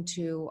tied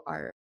into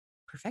our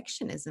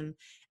perfectionism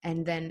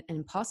and then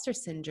imposter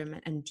syndrome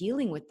and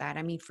dealing with that.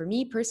 I mean, for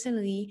me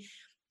personally,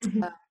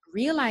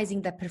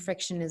 realizing that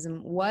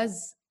perfectionism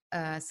was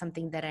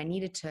something that I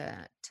needed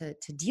to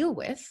deal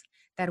with,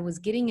 that was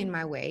getting in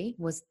my way,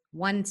 was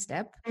one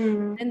step.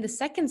 And the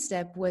second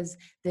step was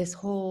this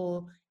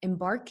whole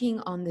embarking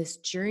on this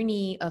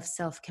journey of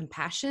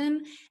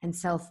self-compassion and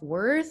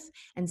self-worth,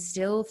 and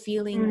still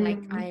feeling like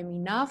I am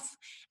enough,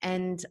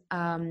 and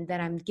that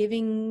I'm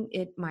giving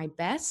it my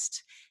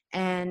best,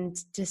 and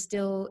to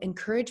still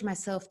encourage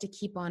myself to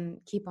keep on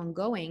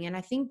going. And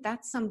I think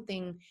that's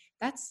something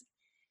that's,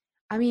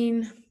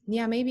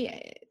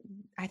 maybe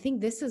I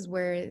think this is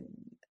where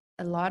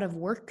a lot of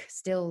work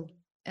still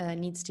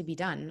needs to be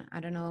done. I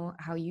don't know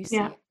how you see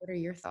it. What are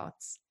your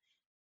thoughts?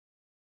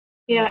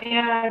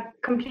 Yeah,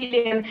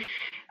 completely. And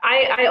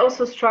I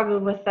also struggle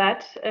with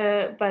that,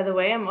 by the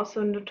way. I'm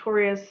also a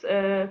notorious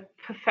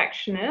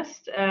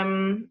perfectionist.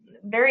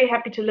 Very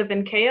happy to live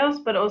in chaos,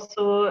 but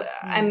also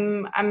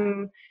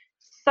I'm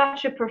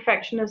such a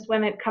perfectionist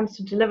when it comes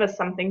to deliver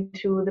something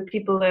to the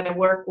people that I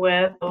work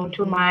with, or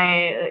to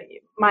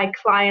my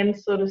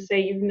clients, so to say,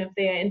 even if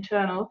they are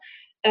internal.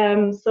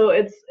 So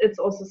it's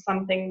also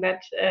something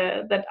that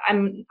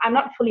I'm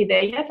not fully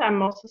there yet.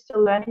 I'm also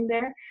still learning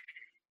there.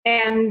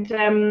 And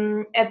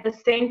at the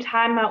same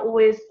time, I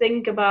always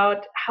think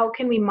about how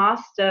can we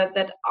master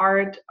that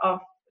art of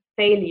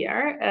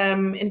failure,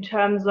 in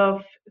terms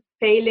of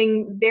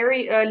failing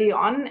very early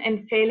on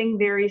and failing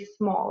very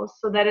small,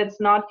 so that it's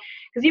not,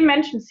 because you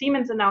mentioned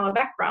Siemens in our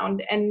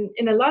background, and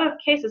in a lot of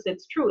cases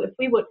it's true. If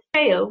we would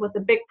fail with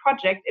a big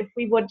project, if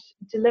we would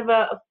deliver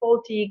a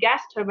faulty gas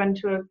turbine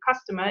to a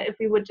customer, if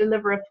we would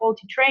deliver a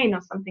faulty train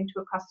or something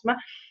to a customer,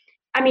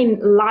 I mean,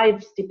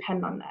 lives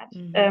depend on that.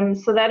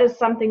 So that is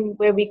something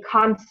where we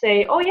can't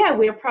say, oh yeah,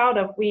 we're proud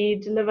of,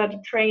 we delivered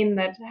a train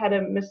that had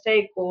a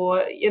mistake, or,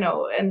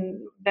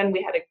 and then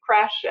we had a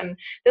crash, and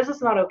this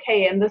is not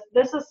okay. And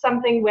this is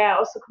something where I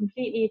also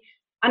completely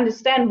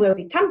understand where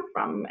we come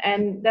from.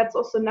 And that's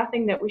also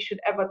nothing that we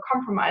should ever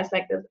compromise,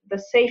 like the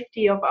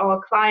safety of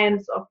our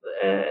clients, of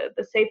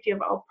the safety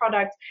of our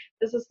products.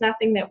 This is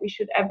nothing that we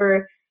should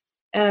ever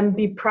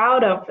be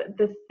proud of.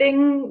 The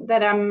thing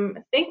that I'm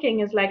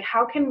thinking is, like,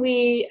 how can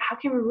we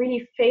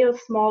really fail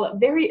small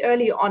very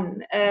early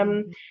on?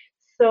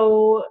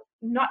 So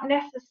not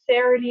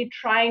necessarily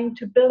trying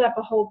to build up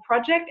a whole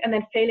project and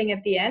then failing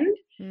at the end,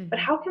 but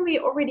how can we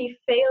already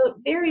fail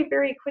very,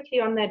 very quickly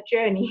on that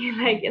journey,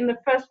 like in the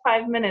first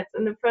 5 minutes,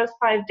 in the first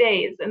 5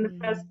 days, in the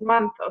first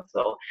month or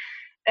so.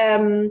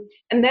 And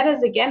that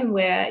is again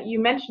where you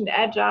mentioned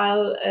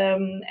agile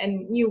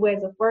and new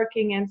ways of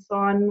working and so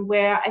on,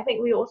 where I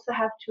think we also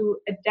have to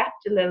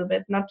adapt a little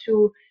bit, not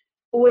to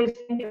always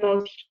think of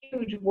those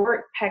huge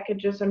work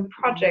packages and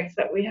projects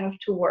that we have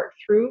to work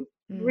through.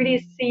 Really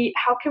see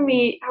how can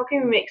we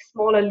make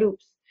smaller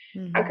loops.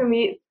 How can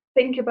we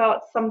think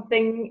about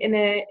something in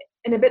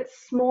in a bit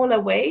smaller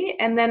way,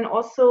 and then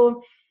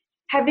also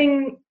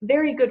having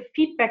very good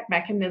feedback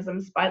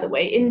mechanisms, by the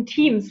way, in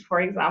teams,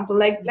 for example,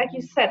 like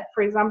you said,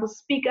 for example,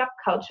 speak up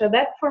culture.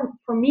 That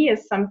for me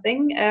is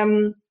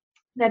something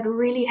that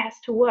really has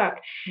to work,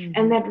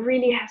 and that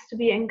really has to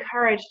be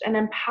encouraged and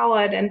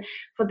empowered. And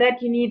for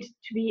that, you need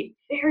to be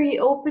very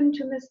open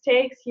to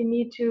mistakes. You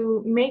need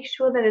to make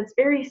sure that it's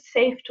very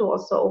safe to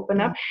also open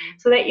up,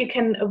 so that you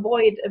can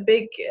avoid a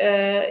big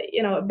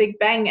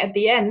bang at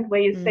the end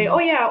where you say, oh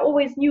yeah, I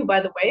always knew, by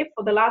the way,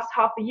 for the last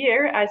half a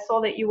year I saw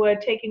that you were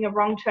taking a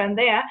wrong turn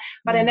there,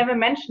 but I never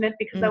mentioned it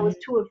because I was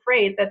too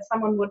afraid that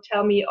someone would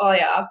tell me, oh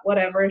yeah,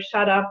 whatever,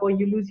 shut up, or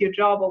you lose your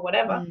job or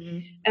whatever.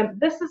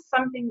 This is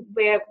something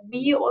where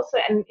we also,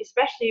 and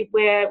especially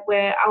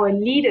where our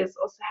leaders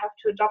also have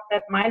to adopt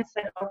that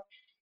mindset of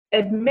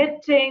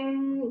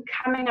admitting,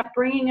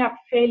 bringing up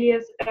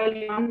failures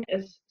early on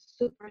is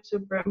super,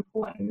 super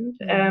important.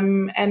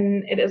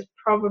 And it is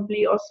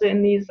probably also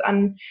in these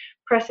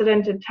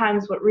unprecedented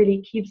times what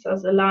really keeps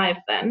us alive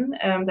then,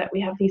 that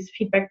we have these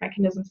feedback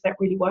mechanisms that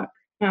really work.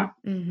 Yeah.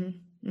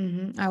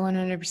 I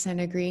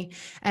 100% agree.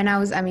 And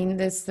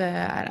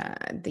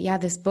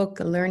this book,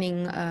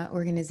 Learning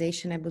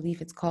Organization, I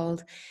believe it's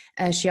called.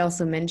 She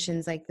also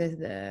mentions like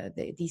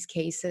these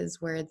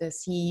cases where the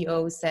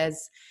CEO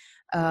says,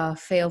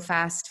 fail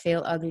fast,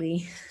 fail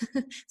ugly,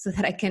 so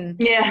that I can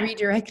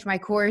redirect my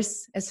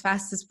course as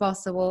fast as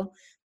possible.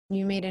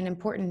 You made an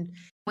important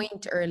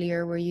point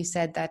earlier where you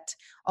said that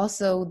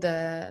also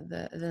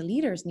the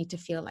leaders need to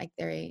feel like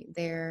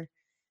they're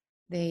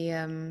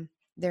in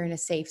a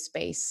safe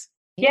space.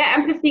 Yeah,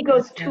 empathy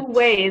goes two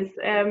ways.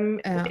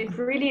 It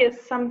really is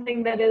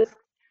something that is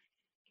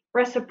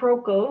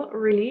reciprocal,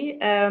 really.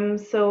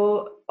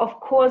 So of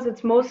course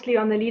it's mostly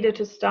on the leader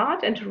to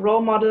start and to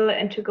role model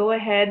and to go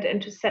ahead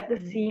and to set the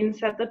scene,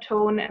 set the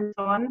tone, and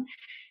so on.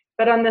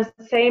 But on the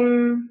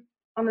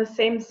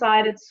same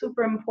side, it's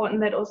super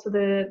important that also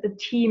the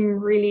team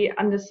really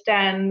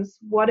understands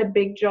what a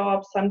big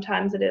job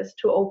sometimes it is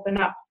to open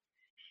up.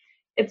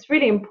 It's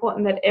really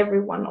important that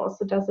everyone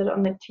also does it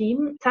on the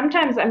team.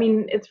 Sometimes,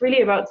 it's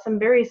really about some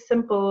very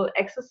simple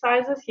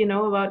exercises,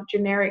 about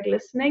generic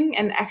listening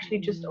and actually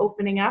just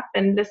opening up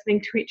and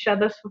listening to each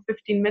other for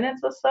 15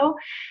 minutes or so,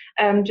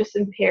 just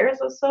in pairs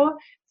or so.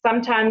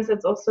 Sometimes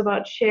it's also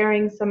about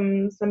sharing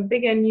some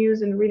bigger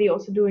news and really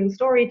also doing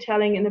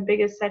storytelling in a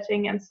bigger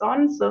setting and so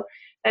on. So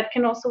that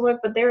can also work.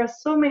 But there are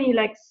so many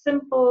like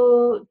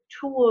simple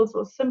tools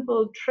or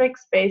simple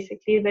tricks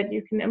basically that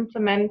you can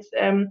implement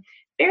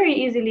very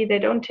easily. They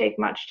don't take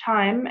much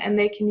time, and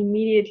they can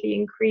immediately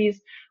increase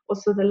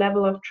also the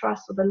level of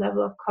trust or the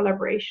level of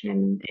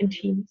collaboration in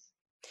teams.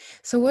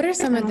 So what are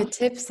some of the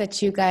tips that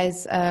you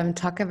guys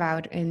talk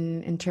about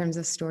in terms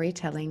of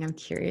storytelling? I'm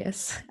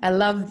curious. I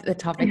love the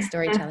topic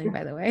storytelling,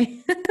 by the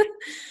way.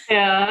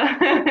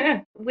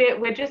 Yeah,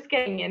 we're just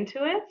getting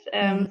into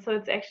it. So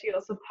it's actually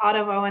also part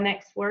of our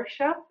next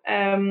workshop.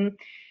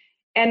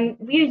 And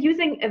we are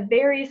using a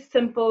very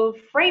simple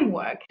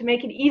framework to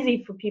make it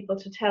easy for people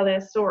to tell their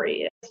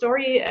story. The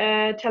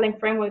storytelling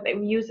framework that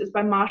we use is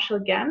by Marshall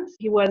Gantz.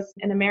 He was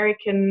an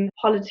American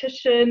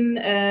politician,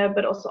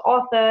 but also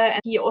author. And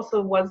he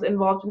also was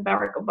involved in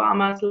Barack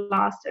Obama's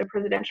last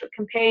presidential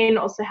campaign,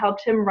 also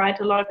helped him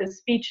write a lot of his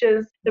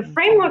speeches. The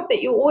framework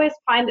that you always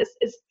find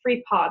is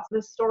three parts.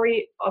 The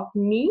story of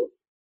me.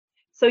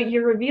 So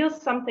you reveal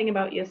something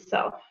about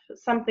yourself,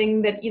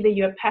 something that either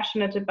you're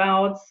passionate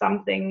about,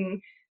 something,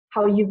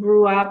 how you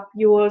grew up,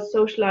 your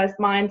socialized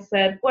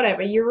mindset,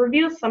 whatever. You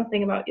reveal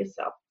something about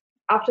yourself.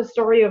 After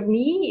story of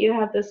me, you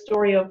have the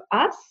story of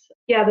us.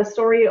 Yeah, the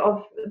story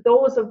of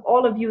those of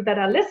all of you that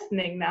are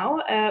listening now.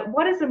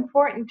 What is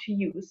important to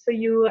you? So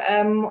you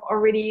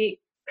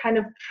already kind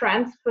of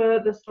transfer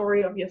the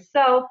story of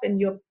yourself and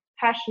your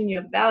passion,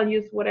 your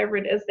values, whatever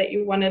it is that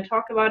you want to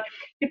talk about.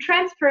 You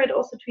transfer it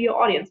also to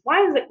your audience.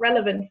 Why is it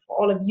relevant for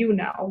all of you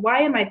now?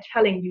 Why am I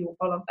telling you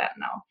all of that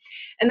now?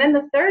 And then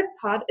the third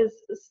part is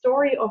the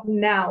story of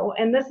now.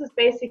 And this is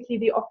basically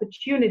the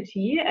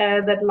opportunity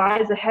that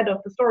lies ahead of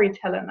the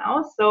storyteller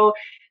now. So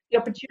the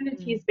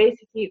opportunity is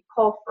basically a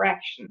call for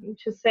action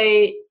to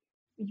say,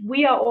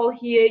 we are all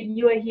here,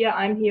 you are here,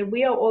 I'm here,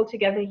 we are all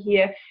together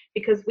here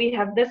because we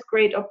have this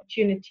great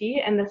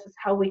opportunity and this is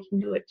how we can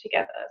do it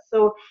together.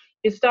 So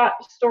you start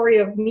the story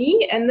of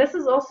me, and this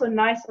is also a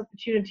nice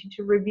opportunity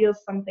to reveal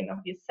something of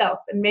yourself,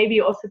 and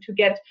maybe also to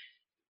get,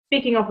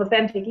 speaking of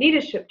authentic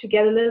leadership, to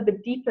get a little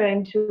bit deeper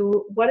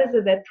into what is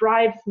it that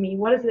drives me,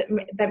 what is it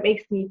that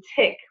makes me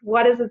tick,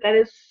 what is it that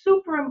is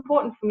super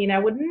important for me, and I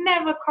would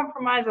never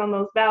compromise on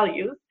those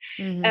values.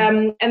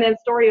 And then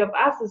story of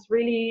us is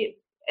really,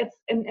 it's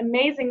an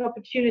amazing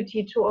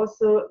opportunity to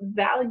also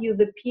value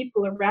the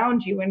people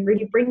around you and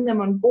really bring them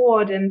on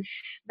board and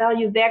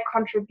value their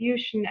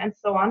contribution and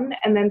so on.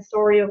 And then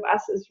story of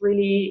us is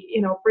really,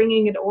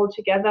 bringing it all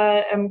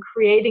together and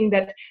creating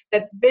that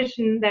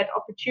vision, that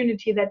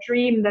opportunity, that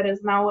dream that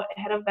is now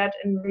ahead of that,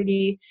 and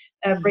really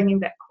bringing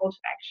that call to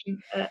action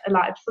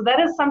alive. So that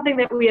is something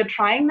that we are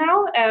trying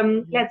now.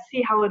 Let's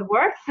see how it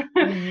works.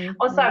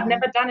 Also, I've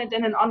never done it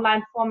in an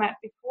online format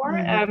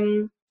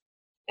before.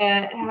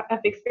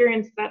 I've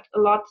experienced that a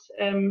lot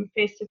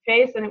face to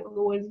face, and it was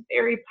always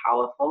very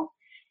powerful.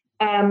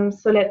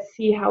 So let's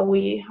see how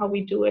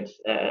we do it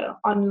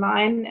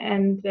online,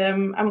 and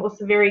I'm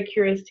also very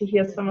curious to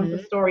hear some of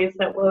the stories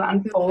that will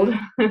unfold.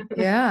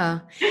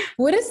 Yeah.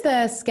 What is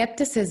the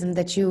skepticism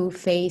that you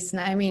face?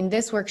 I mean,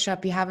 this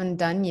workshop you haven't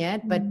done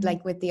yet, but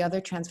like with the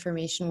other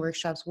transformation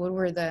workshops, what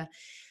were the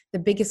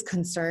biggest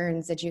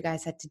concerns that you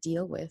guys had to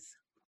deal with?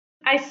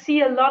 I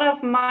see a lot of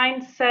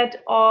mindset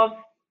of,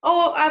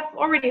 oh, I've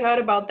already heard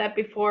about that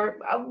before.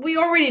 We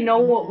already know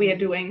what we are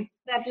doing.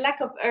 That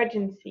lack of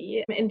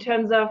urgency in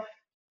terms of,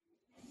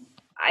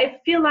 I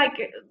feel like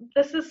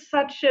this is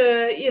such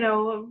a,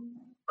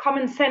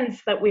 common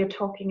sense that we're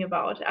talking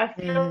about. I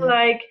feel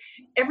like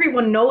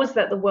everyone knows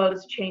that the world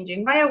is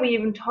changing. Why are we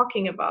even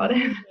talking about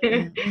it?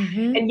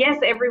 And yes,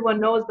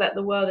 everyone knows that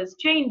the world is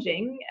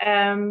changing.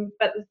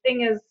 But the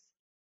thing is,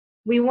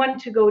 we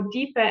want to go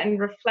deeper and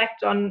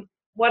reflect on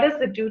what does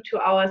it do to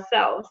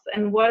ourselves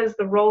and what is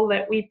the role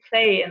that we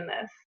play in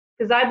this.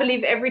 Because I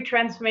believe every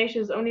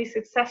transformation is only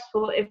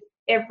successful if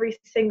every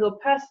single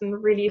person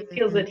really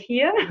feels it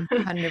here.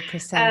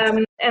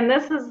 100%. And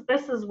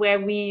this is where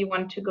we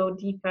want to go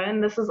deeper.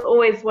 And this is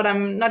always what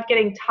I'm not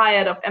getting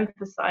tired of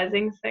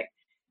emphasizing. It's like,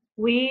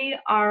 we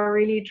are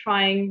really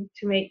trying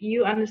to make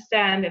you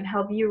understand and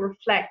help you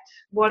reflect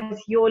what is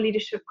your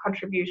leadership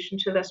contribution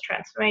to this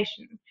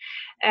transformation,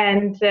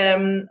 and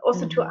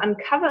also to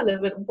uncover a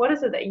little bit, what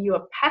is it that you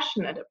are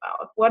passionate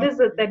about? What is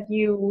it that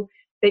you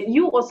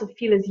also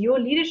feel is your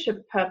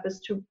leadership purpose,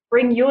 to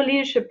bring your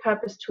leadership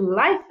purpose to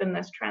life in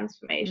this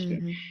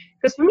transformation?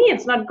 Because for me,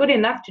 it's not good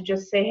enough to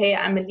just say, hey,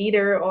 I'm a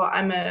leader, or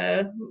I'm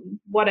a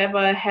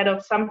whatever head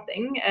of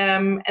something,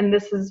 and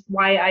this is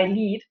why I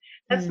lead.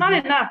 That's not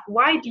enough.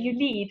 Why do you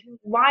lead?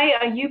 Why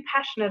are you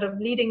passionate of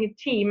leading a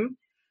team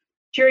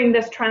during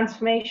this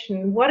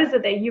transformation? What is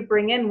it that you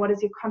bring in? What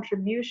is your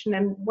contribution?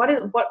 And what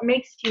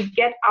makes you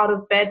get out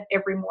of bed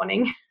every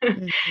morning?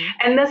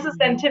 And this is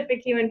then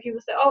typically when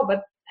people say, oh,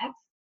 but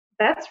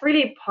that's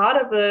really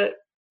part of a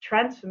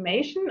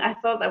transformation. I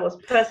thought that was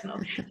personal.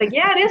 It's like,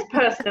 yeah, it is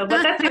personal,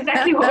 but that's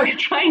exactly what we're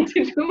trying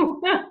to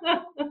do.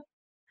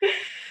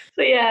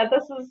 So yeah,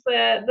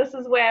 this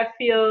is where I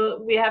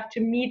feel we have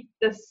to meet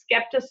the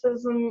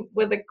skepticism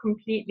with a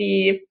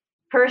completely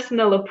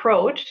personal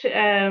approach,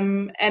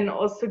 and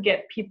also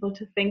get people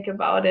to think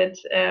about it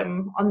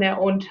on their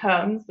own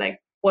terms.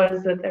 Like, what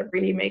is it that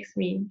really makes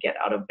me get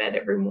out of bed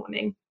every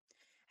morning?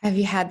 Have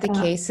you had the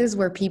cases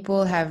where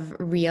people have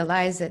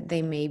realized that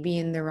they may be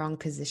in the wrong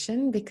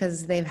position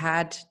because they've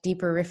had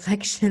deeper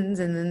reflections,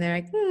 and then they're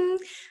like,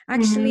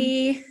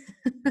 actually,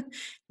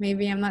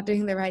 maybe I'm not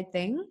doing the right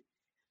thing?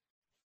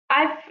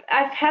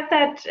 I've had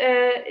that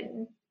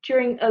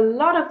during a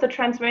lot of the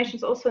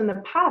transformations also in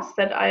the past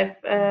that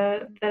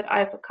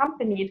I've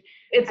accompanied.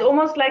 It's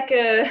almost like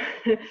a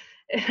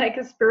like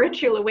a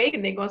spiritual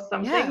awakening or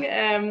something.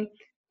 Yeah.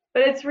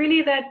 But it's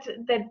really that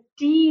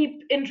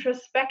deep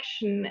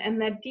introspection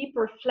and that deep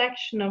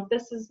reflection of,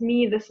 this is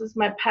me, this is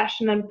my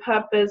passion and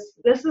purpose.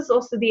 This is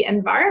also the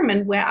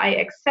environment where I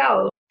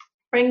excel.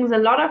 Brings a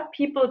lot of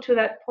people to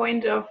that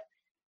point of,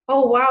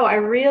 oh wow, I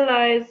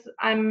realize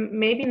I'm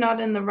maybe not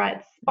in the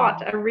right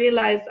spot. I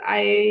realize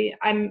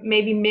I'm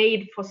maybe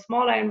made for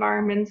smaller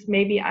environments.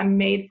 Maybe I'm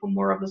made for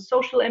more of a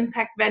social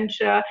impact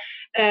venture.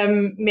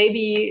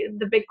 Maybe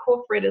the big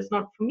corporate is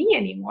not for me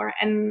anymore.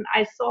 And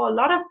I saw a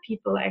lot of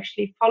people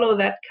actually follow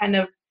that kind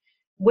of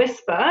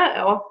whisper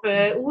of,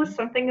 oh,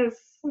 something is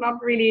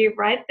not really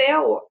right there,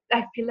 or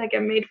I feel like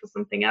I'm made for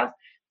something else.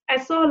 I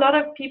saw a lot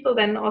of people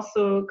then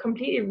also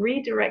completely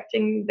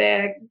redirecting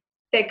their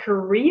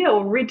career,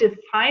 or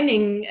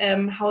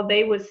redefining how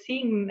they were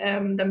seeing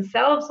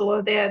themselves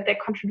or their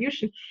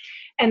contribution.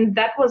 And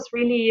that was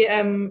really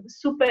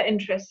super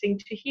interesting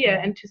to hear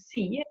and to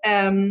see,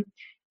 and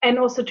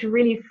also to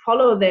really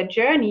follow their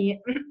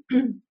journey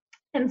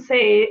and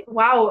say,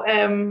 wow,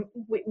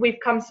 we've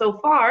come so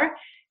far.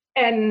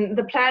 And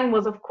the plan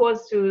was, of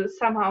course, to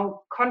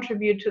somehow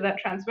contribute to that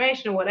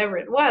transformation or whatever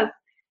it was.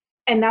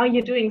 And now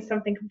you're doing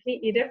something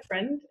completely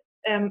different.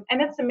 And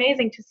it's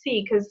amazing to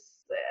see, because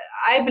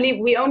I believe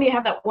we only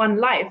have that one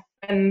life.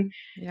 And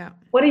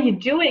what are you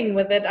doing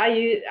with it? Are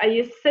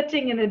you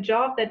sitting in a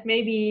job that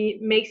maybe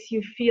makes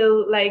you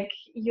feel like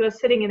you're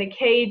sitting in a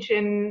cage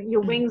and your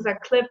wings are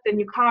clipped and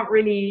you can't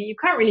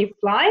really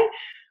fly?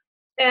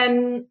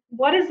 And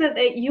what is it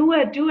that you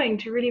are doing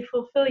to really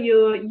fulfill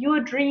your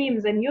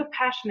dreams and your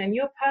passion and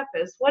your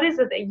purpose? What is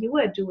it that you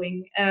are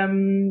doing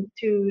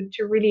to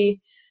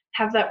really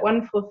have that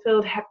one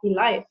fulfilled, happy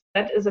life?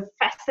 That is a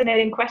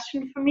fascinating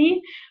question for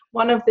me.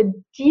 One of the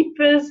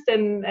deepest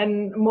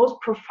and most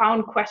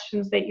profound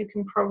questions that you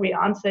can probably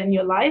answer in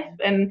your life.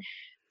 And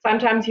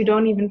sometimes you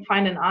don't even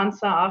find an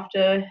answer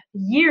after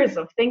years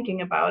of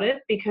thinking about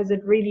it, because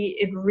it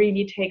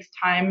really takes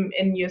time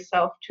in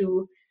yourself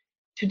to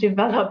to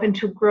develop and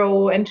to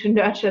grow and to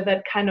nurture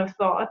that kind of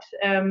thought.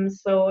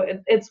 So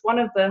it's one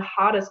of the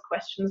hardest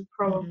questions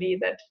probably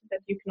that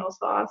you can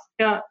also ask.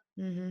 Yeah.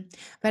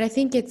 But I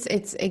think it's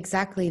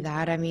exactly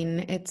that. I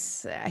mean,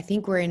 I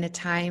think we're in a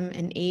time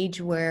and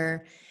age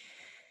where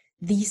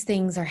these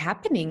things are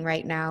happening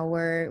right now,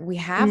 where we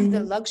have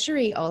the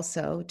luxury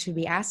also to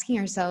be asking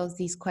ourselves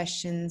these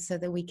questions so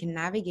that we can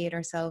navigate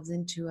ourselves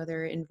into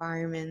other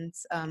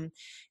environments.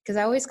 Because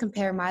I always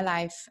compare my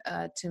life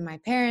to my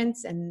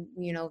parents, and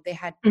they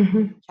had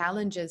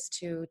challenges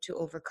to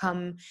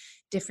overcome,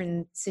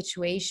 different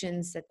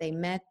situations that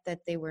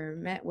they were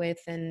met with,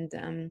 and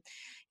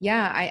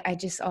I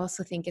just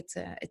also think it's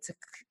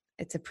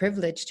a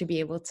privilege to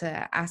be able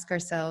to ask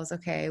ourselves,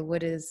 okay,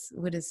 what is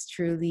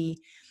truly,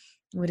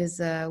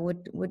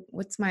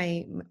 what's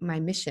my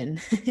mission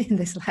in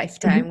this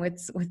lifetime?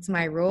 What's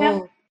my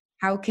role?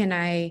 How can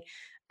I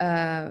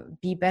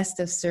be best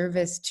of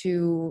service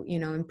to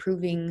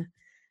improving,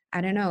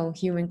 I don't know,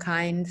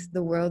 humankind,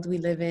 the world we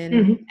live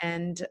in,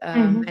 and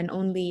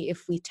only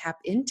if we tap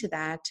into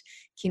that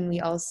can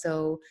we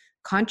also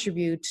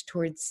contribute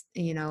towards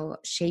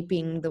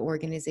shaping the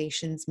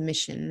organization's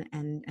mission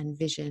and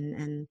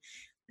vision,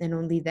 and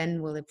only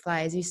then will it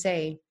fly. As you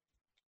say,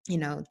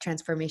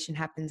 transformation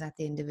happens at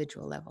the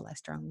individual level. I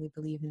strongly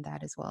believe in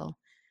that as well.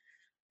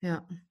 Yeah.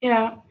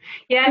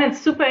 And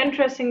it's super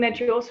interesting that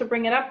you also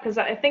bring it up, because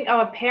I think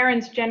our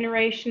parents'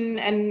 generation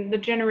and the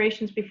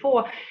generations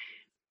before,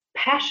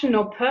 passion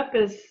or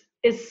purpose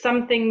is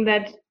something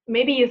that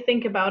maybe you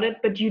think about it,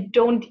 but you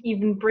don't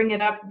even bring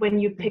it up when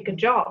you pick a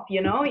job.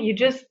 You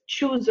just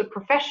choose a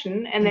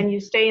profession and then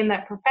you stay in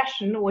that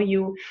profession, or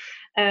you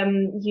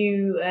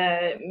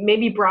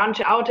maybe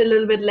branch out a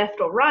little bit left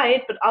or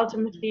right, but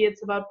ultimately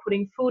it's about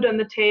putting food on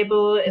the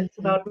table. It's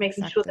about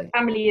making sure the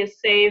family is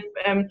safe.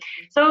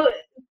 So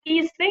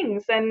these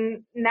things,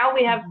 and now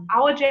we have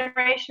our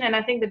generation, and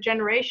I think the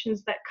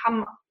generations that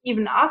come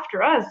even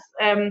after us,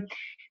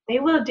 they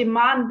will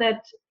demand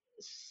that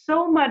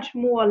so much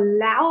more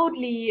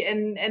loudly,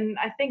 and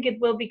I think it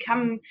will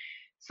become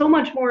so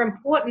much more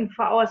important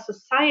for our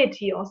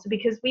society also,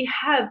 because we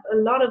have a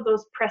lot of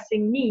those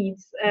pressing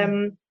needs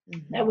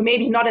that were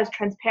maybe not as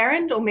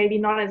transparent or maybe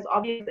not as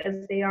obvious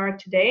as they are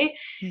today.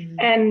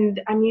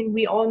 And I mean,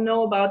 we all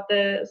know about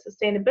the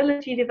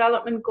Sustainability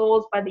Development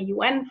Goals by the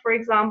UN, for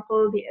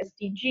example, the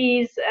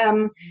SDGs.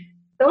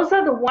 Those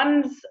are the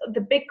ones, the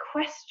big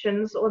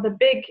questions or the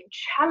big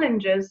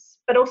challenges,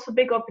 but also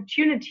big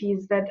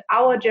opportunities that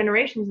our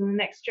generations and the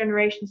next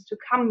generations to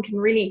come can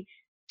really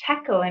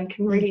tackle and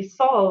can really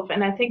solve.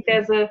 And I think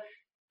there's a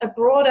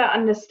broader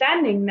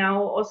understanding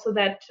now also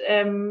that,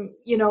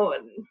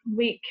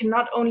 we can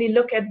not only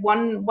look at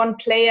one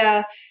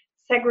player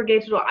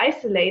segregated or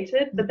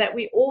isolated, but that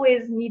we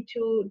always need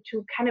to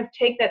kind of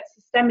take that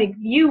systemic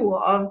view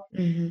of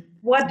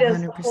what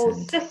does the whole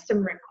system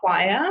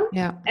require,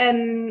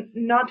 and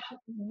not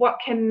what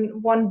can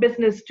one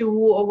business do,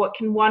 or what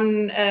can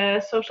one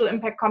social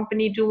impact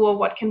company do, or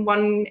what can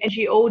one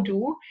NGO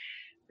do.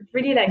 But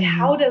really, like,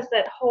 how does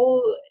that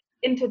whole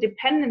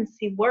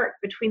interdependency work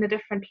between the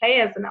different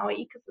players in our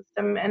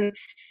ecosystem, and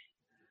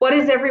what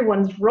is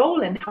everyone's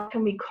role, and how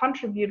can we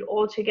contribute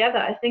all together?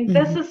 I think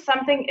this is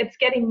something, it's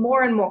getting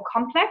more and more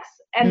complex,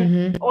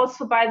 and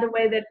also, by the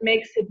way, that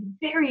makes it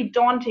very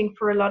daunting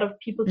for a lot of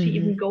people to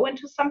even go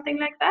into something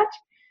like that.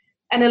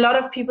 And a lot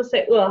of people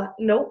say, well,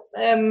 no,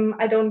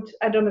 I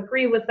don't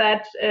agree with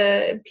that.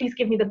 Please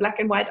give me the black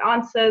and white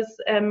answers.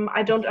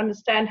 I don't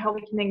understand how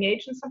we can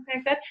engage in something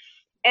like that.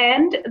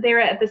 And there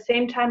are at the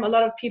same time a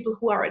lot of people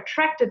who are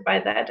attracted by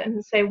that and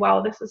who say,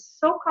 wow, this is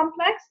so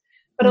complex,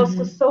 but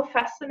also so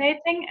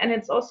fascinating. And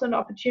it's also an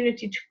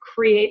opportunity to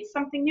create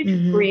something new,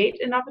 to create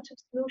innovative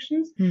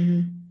solutions.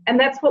 And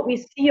that's what we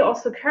see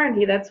also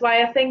currently. That's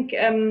why I think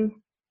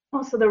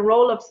also the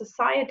role of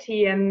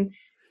society and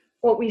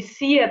what we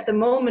see at the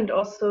moment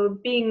also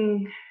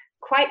being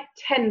quite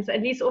tense,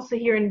 at least also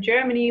here in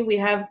Germany, we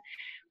have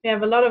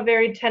a lot of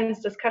very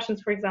tense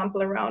discussions, for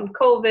example, around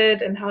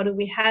COVID and how do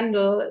we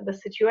handle the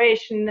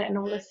situation and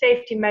all the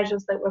safety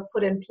measures that were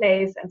put in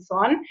place and so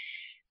on.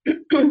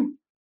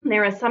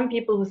 There are some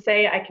people who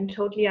say, I can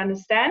totally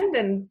understand,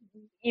 and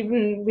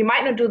even we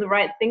might not do the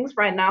right things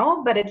right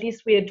now, but at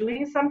least we are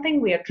doing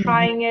something, we are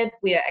trying it,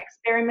 we are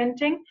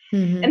experimenting.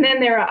 And then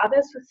there are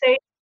others who say,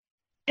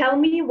 tell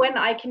me when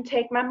I can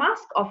take my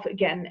mask off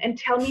again, and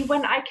tell me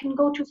when I can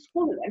go to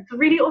school. And so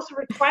really also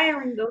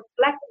requiring those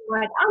black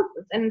and white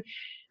answers. And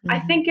I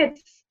think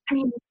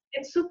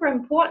it's super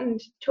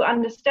important to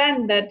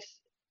understand that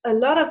a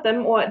lot of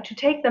them, or to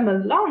take them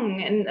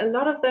along, and a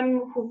lot of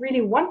them who really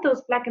want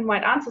those black and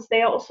white answers,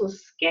 they are also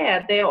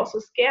scared. They are also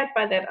scared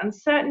by that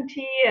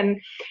uncertainty, and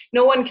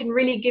no one can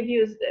really give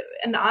you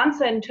an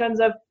answer in terms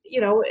of,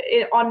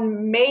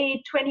 on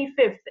May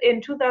 25th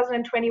in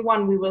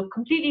 2021, we will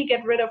completely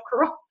get rid of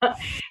Corona.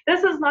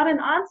 This is not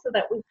an answer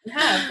that we can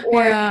have.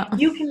 Or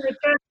you can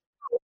return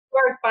to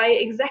work by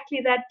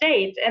exactly that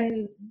date,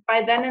 and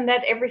by then and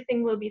that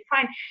everything will be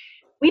fine.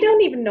 we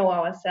don't even know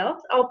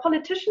ourselves. Our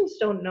politicians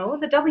don't know.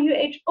 The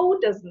WHO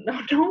doesn't know.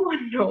 No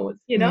one knows.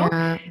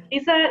 Yeah.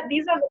 These are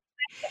the times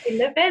that we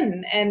live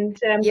in, and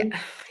Yeah.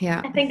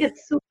 Yeah. I think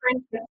it's super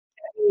interesting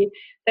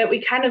that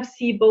we kind of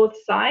see both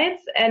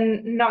sides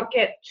and not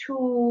get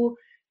too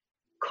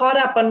caught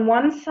up on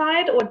one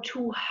side or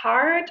too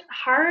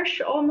harsh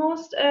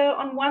almost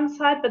on one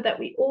side, but that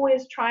we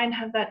always try and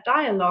have that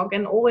dialogue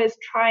and always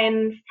try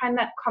and find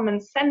that common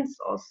sense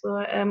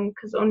also,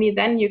 because only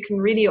then you can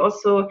really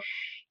also,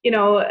 you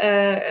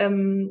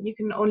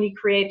can only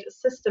create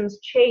systems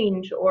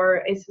change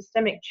or a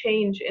systemic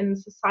change in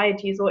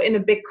societies or in a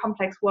big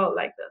complex world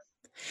like this.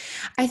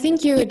 I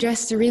think you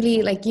addressed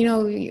really, like,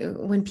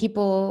 when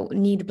people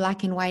need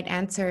black and white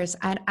answers,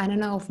 I don't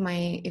know if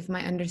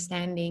my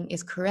understanding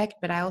is correct,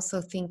 but I also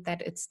think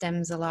that it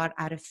stems a lot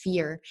out of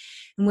fear.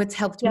 And what's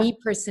helped Yeah. me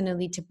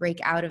personally to break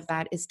out of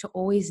that is to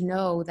always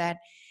know that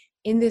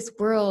in this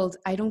world,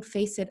 I don't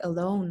face it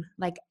alone.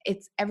 Like,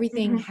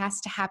 everything Mm-hmm.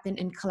 has to happen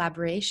in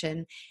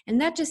collaboration.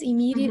 And that just Mm-hmm.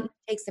 immediately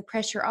takes the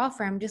pressure off,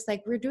 where I'm just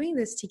like, we're doing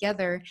this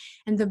together.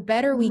 And the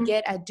better we Mm-hmm.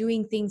 get at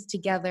doing things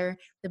together,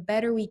 the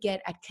better we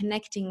get at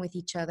connecting with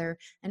each other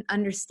and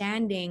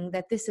understanding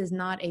that this is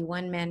not a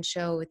one-man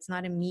show. It's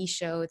not a me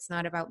show. It's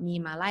not about me,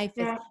 my life.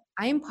 Yeah.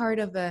 I am part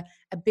of a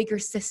bigger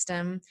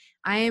system.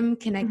 I am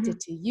Mm-hmm. connected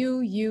to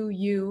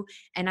you,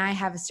 and I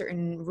have a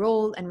certain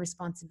role and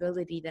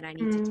responsibility that I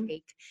need to Mm-hmm.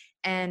 take.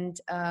 And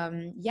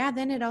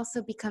then it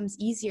also becomes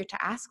easier to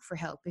ask for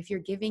help. If you're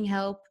giving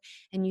help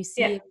and you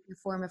see Yeah. it in the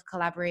form of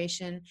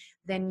collaboration,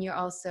 then you're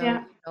also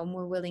Yeah.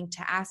 more willing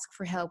to ask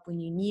for help when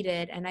you need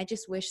it. And I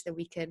just wish that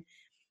we could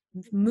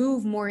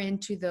move more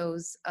into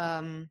those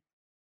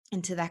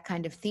into that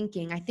kind of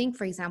thinking. I think,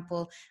 for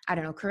example, I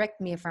don't know,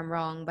 correct me if I'm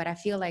wrong, but I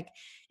feel like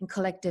in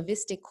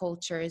collectivistic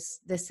cultures,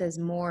 this is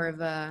more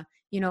of a,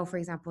 for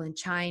example, in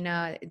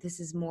China, this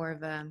is more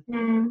of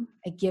Mm-hmm.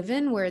 a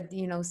given, where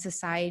the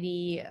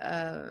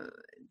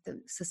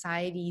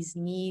society's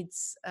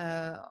needs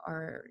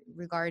are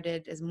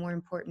regarded as more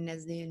important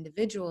as the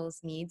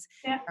individual's needs.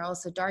 Yeah. There are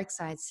also dark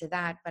sides to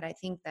that, but I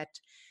think that,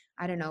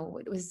 I don't know,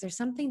 was there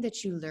something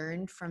that you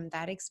learned from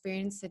that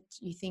experience that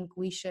you think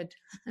we should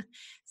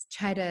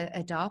try to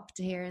adopt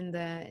here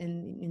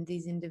in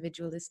these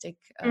individualistic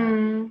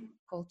Mm.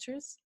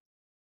 cultures?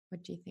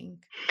 What do you think?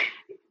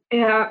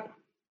 Yeah.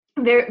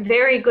 Very,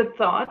 very good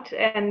thought,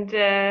 and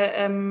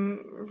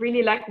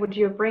really like what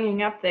you're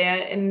bringing up there,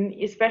 and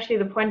especially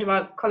the point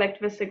about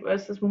collectivistic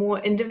versus more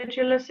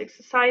individualistic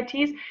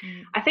societies.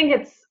 Mm. I think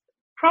it's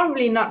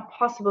probably not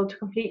possible to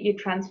completely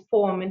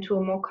transform into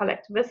a more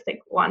collectivistic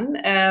one.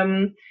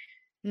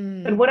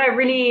 But what I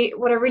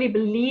really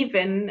believe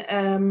in,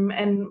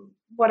 and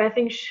what I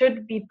think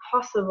should be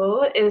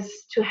possible,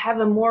 is to have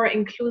a more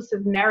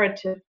inclusive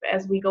narrative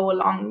as we go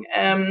along.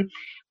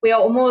 We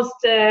are almost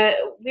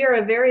we are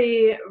a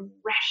very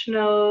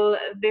rational,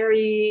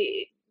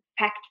 very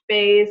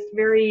fact-based,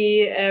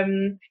 very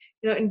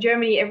in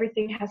Germany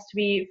everything has to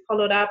be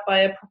followed up by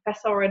a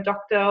professor or a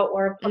doctor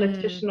or a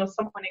politician or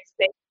someone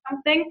explaining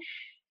something.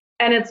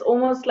 And it's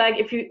almost like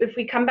if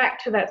we come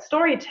back to that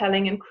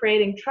storytelling and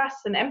creating trust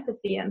and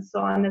empathy and so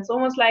on, it's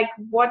almost like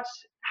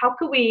how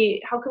could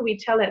we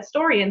tell that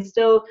story and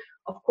still,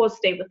 of course,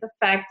 stay with the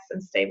facts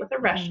and stay with the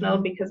rational,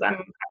 because I'm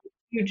a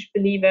huge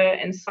believer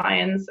in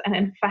science and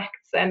in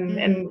facts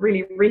and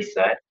really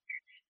research.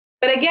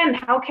 But again,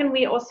 how can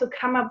we also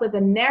come up with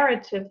a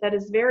narrative that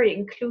is very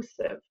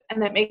inclusive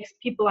and that makes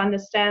people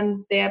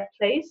understand their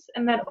place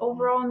in that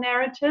overall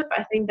narrative?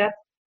 I think that's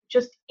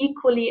just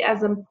equally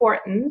as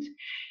important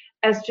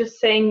as just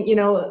saying,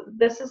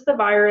 this is the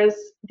virus,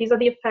 these are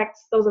the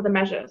effects, those are the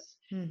measures.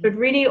 But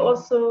really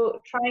also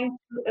trying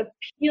to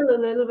appeal a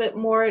little bit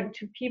more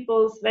to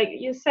people's, like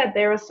you said,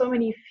 there are so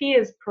many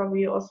fears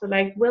probably also,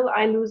 like, will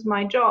I lose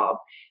my job?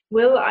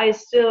 Will I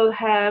still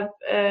have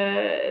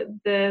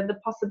the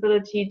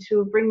possibility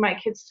to bring my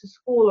kids to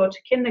school or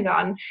to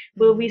kindergarten?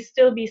 Will we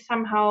still be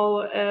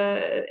somehow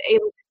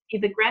able to see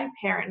the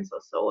grandparents or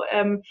so?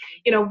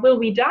 Will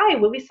we die?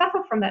 Will we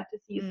suffer from that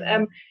disease?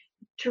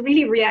 To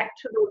really react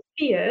to those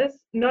fears,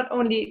 not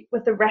only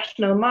with a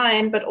rational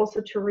mind, but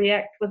also to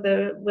react with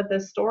a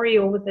story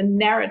or with a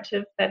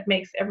narrative that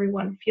makes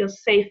everyone feel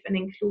safe and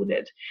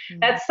included.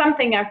 That's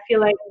something I feel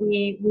like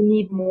we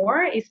need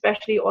more,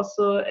 especially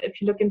also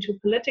if you look into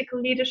political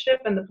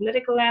leadership and the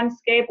political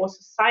landscape or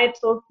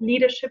societal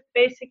leadership,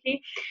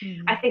 basically.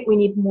 I think we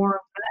need more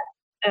of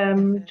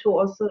that to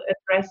also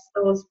address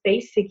those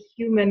basic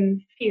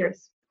human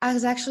fears. I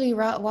was actually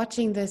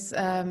watching this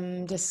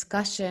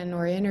discussion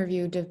or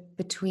interview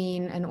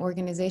between an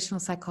organizational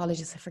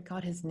psychologist. I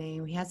forgot his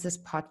name. He has this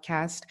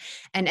podcast,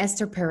 and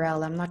Esther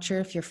Perel. I'm not sure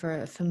if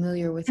you're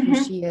familiar with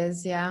who she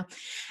is. Yeah.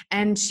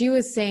 And she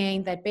was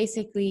saying that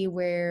basically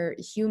where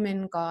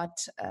human got,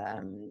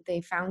 they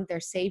found their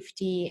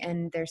safety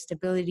and their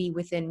stability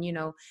within,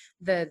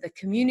 the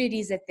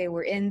communities that they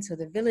were in. So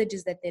the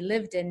villages that they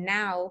lived in.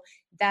 Now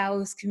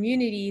those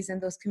communities and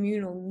those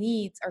communal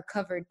needs are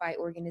covered by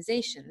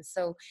organizations.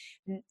 So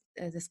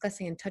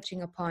discussing and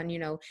touching upon,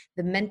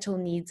 the mental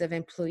needs of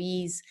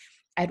employees,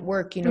 at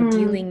work, you know,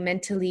 dealing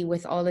mentally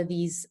with all of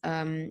these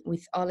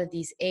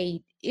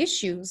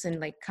issues, and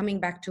like coming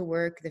back to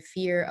work, the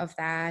fear of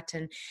that.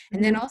 And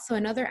then also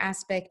another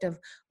aspect of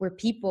where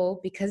people,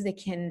 because they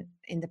can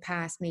in the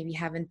past maybe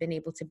haven't been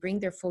able to bring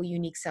their full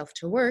unique self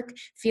to work,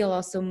 feel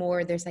also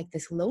more, there's like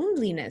this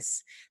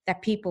loneliness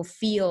that people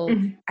feel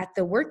at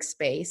the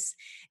workspace.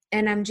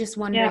 And I'm just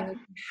wondering,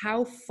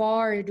 how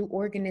far do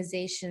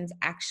organizations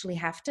actually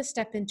have to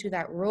step into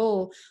that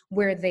role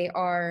where they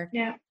are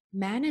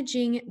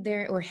managing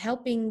their, or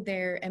helping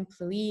their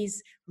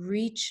employees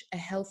reach a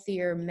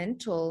healthier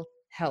mental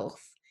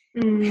health?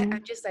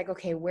 I'm just like,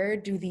 okay, where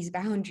do these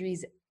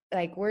boundaries,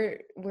 like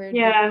where's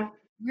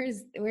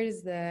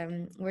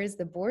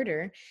the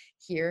border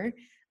here?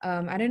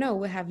 I don't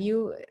know. Do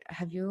you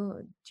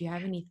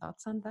have any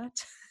thoughts on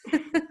that?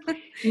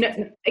 No,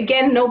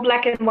 again, no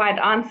black and white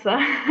answer.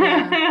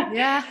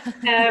 Yeah.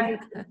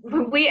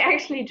 We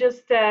actually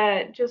just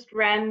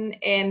ran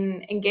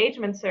an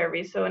engagement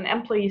survey, so an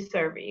employee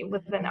survey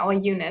within our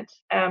unit,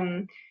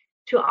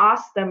 to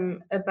ask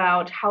them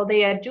about how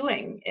they are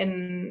doing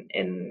in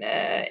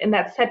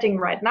that setting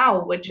right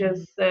now, which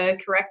is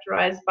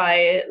characterized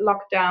by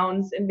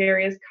lockdowns in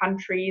various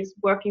countries,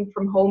 working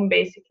from home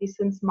basically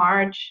since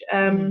March,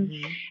 and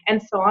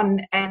so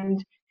on.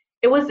 And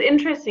it was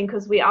interesting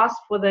because we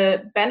asked for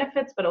the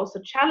benefits, but also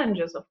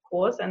challenges, of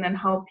course, and then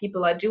how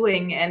people are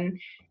doing. And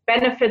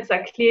benefits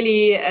are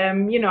clearly,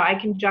 I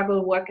can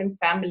juggle work and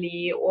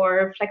family,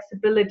 or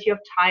flexibility of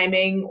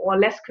timing, or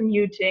less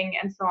commuting,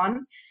 and so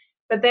on.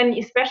 But then,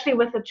 especially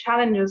with the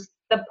challenges,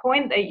 the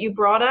point that you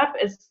brought up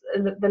is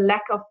the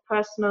lack of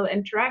personal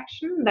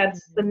interaction.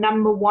 That's the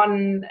number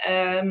one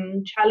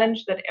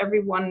challenge that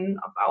every one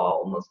of our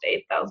almost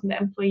 8,000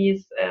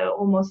 employees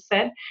almost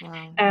said.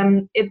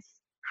 Wow. It's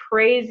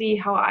crazy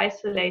how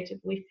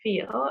isolated we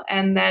feel,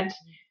 and that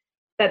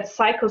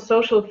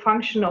psychosocial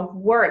function of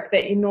work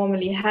that you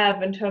normally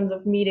have in terms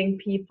of meeting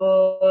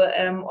people,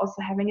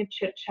 also having a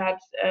chit chat,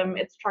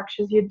 it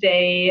structures your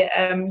day,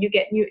 you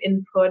get new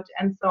input,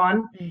 and so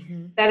on.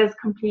 That is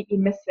completely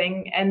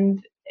missing.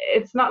 And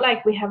it's not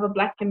like we have a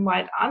black and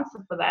white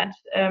answer for that.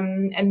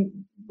 And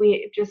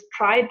we just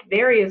tried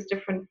various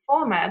different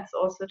formats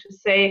also to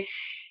say,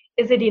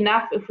 is it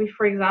enough if we,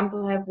 for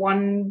example, have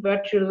one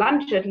virtual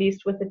lunch at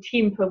least with a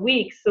team per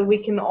week, so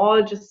we can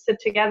all just sit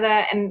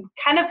together and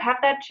kind of have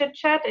that chit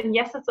chat? And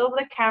yes, it's over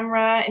the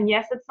camera, and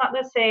yes, it's not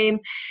the same,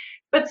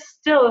 but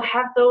still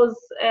have those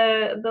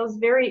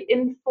very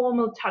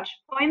informal touch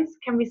points.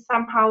 Can we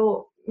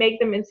somehow make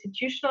them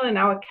institutional in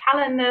our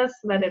calendars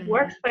so that it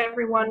works for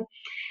everyone?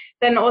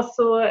 Then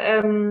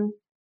also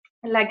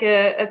like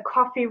a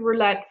coffee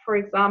roulette, for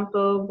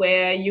example,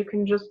 where you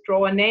can just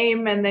draw a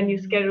name and then you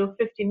schedule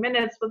 15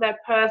 minutes with that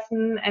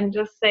person and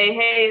just say,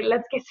 hey,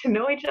 let's get to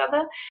know each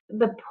other.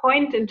 The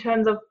point in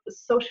terms of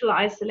social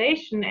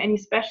isolation, and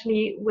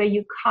especially where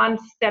you can't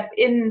step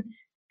in,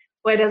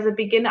 where does it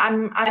begin?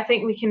 I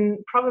think we can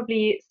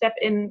probably step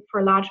in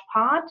for a large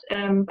part,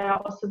 but I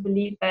also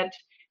believe that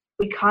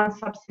we can't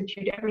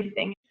substitute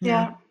everything.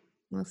 Yeah.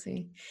 We'll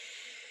see.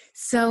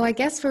 So I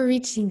guess we're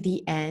reaching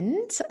the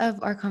end of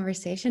our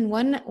conversation.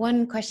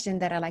 One question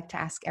that I like to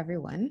ask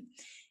everyone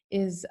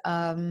is,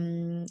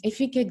 if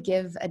you could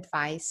give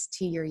advice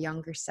to your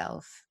younger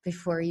self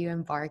before you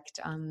embarked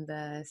on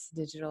this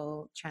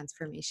digital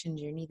transformation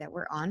journey that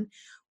we're on,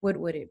 what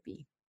would it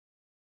be?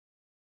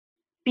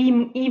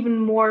 Be even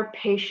more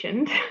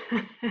patient.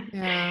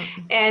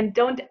 And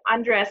don't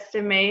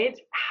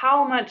underestimate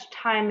how much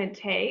time it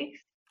takes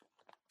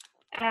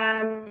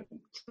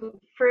to,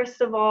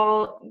 first of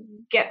all,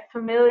 get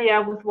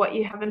familiar with what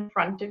you have in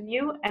front of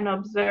you and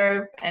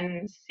observe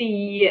and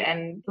see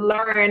and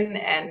learn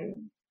and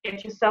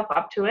get yourself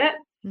up to it.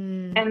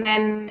 And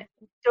then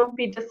don't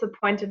be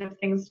disappointed if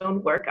things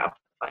don't work after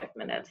 5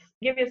 minutes.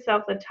 Give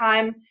yourself the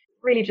time,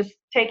 really just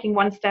taking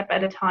one step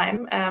at a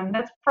time.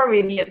 That's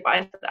probably the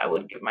advice that I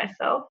would give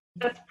myself.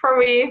 That's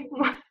probably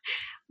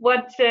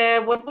what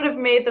would have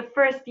made the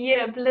first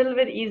year a little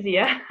bit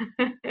easier.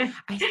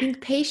 I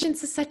think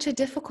patience is such a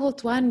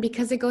difficult one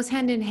because it goes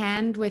hand in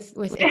hand with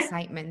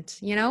excitement.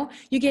 You know,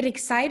 you get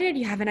excited,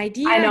 you have an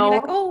idea, and you're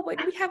like, oh, but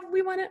we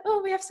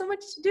have so much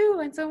to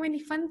do and so many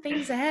fun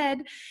things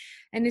ahead.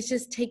 And it's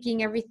just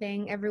taking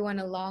everyone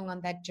along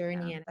on that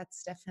journey. And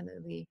that's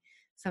definitely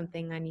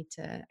something I need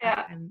to,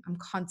 I'm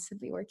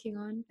constantly working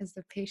on, as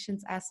the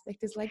patience aspect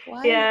is like,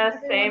 why is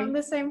everyone on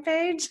the same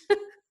page?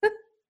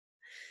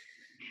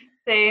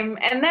 Same.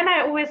 And then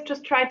I always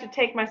just try to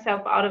take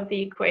myself out of the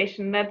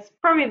equation. That's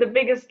probably the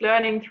biggest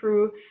learning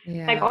through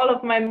like all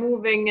of my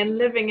moving and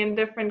living in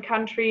different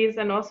countries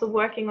and also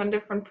working on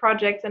different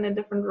projects and in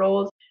different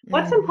roles.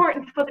 What's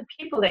important for the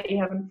people that you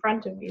have in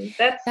front of you?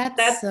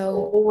 That's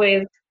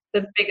always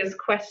the biggest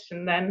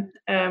question then.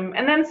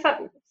 And then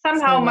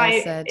somehow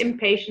my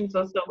impatience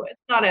also,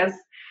 it's not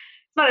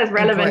as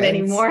relevant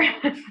anymore.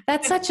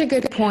 That's such a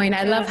good point.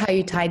 I love how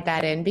you tied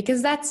that in,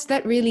 because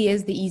that really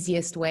is the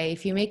easiest way.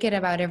 If you make it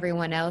about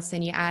everyone else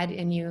and you add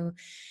and you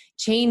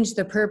change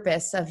the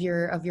purpose of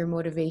your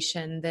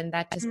motivation, then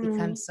that just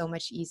becomes so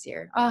much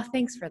easier. Oh,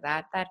 thanks for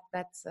that.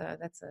 That's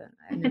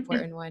an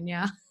important one.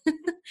 Yeah.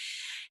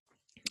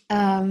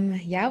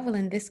 Yeah. Well,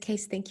 in this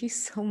case, thank you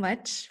so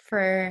much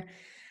for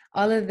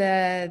all of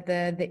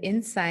the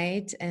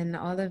insight and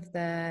all of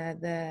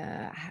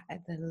the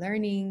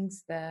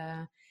learnings,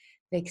 the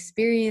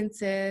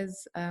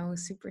experiences. It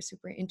was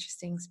super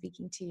interesting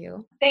speaking to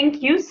you.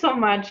 Thank you so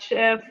much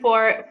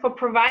for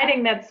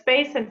providing that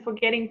space and for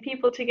getting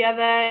people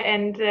together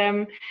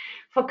and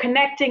for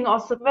connecting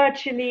also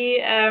virtually.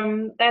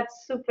 That's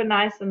super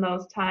nice in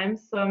those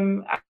times.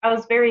 I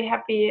was very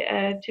happy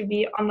to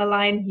be on the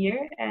line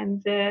here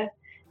and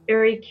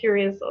very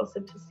curious also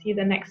to see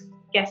the next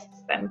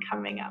guests then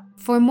coming up.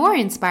 For more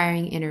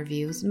inspiring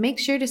interviews, make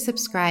sure to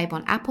subscribe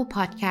on Apple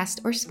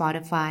Podcast or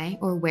Spotify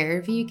or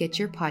wherever you get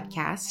your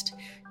podcast.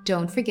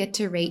 Don't forget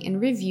to rate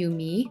and review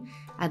me.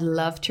 I'd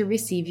love to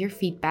receive your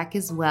feedback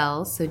as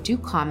well, so do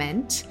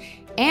comment.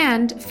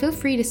 And feel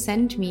free to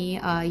send me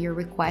your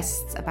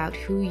requests about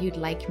who you'd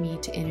like me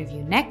to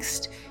interview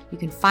next. You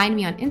can find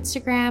me on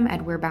Instagram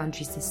at Where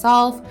Boundaries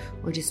Dissolve,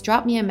 or just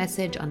drop me a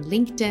message on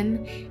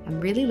LinkedIn.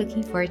 I'm really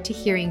looking forward to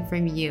hearing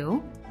from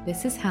you.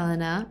 This is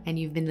Helena, and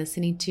you've been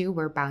listening to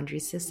Where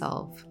Boundaries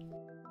Dissolve.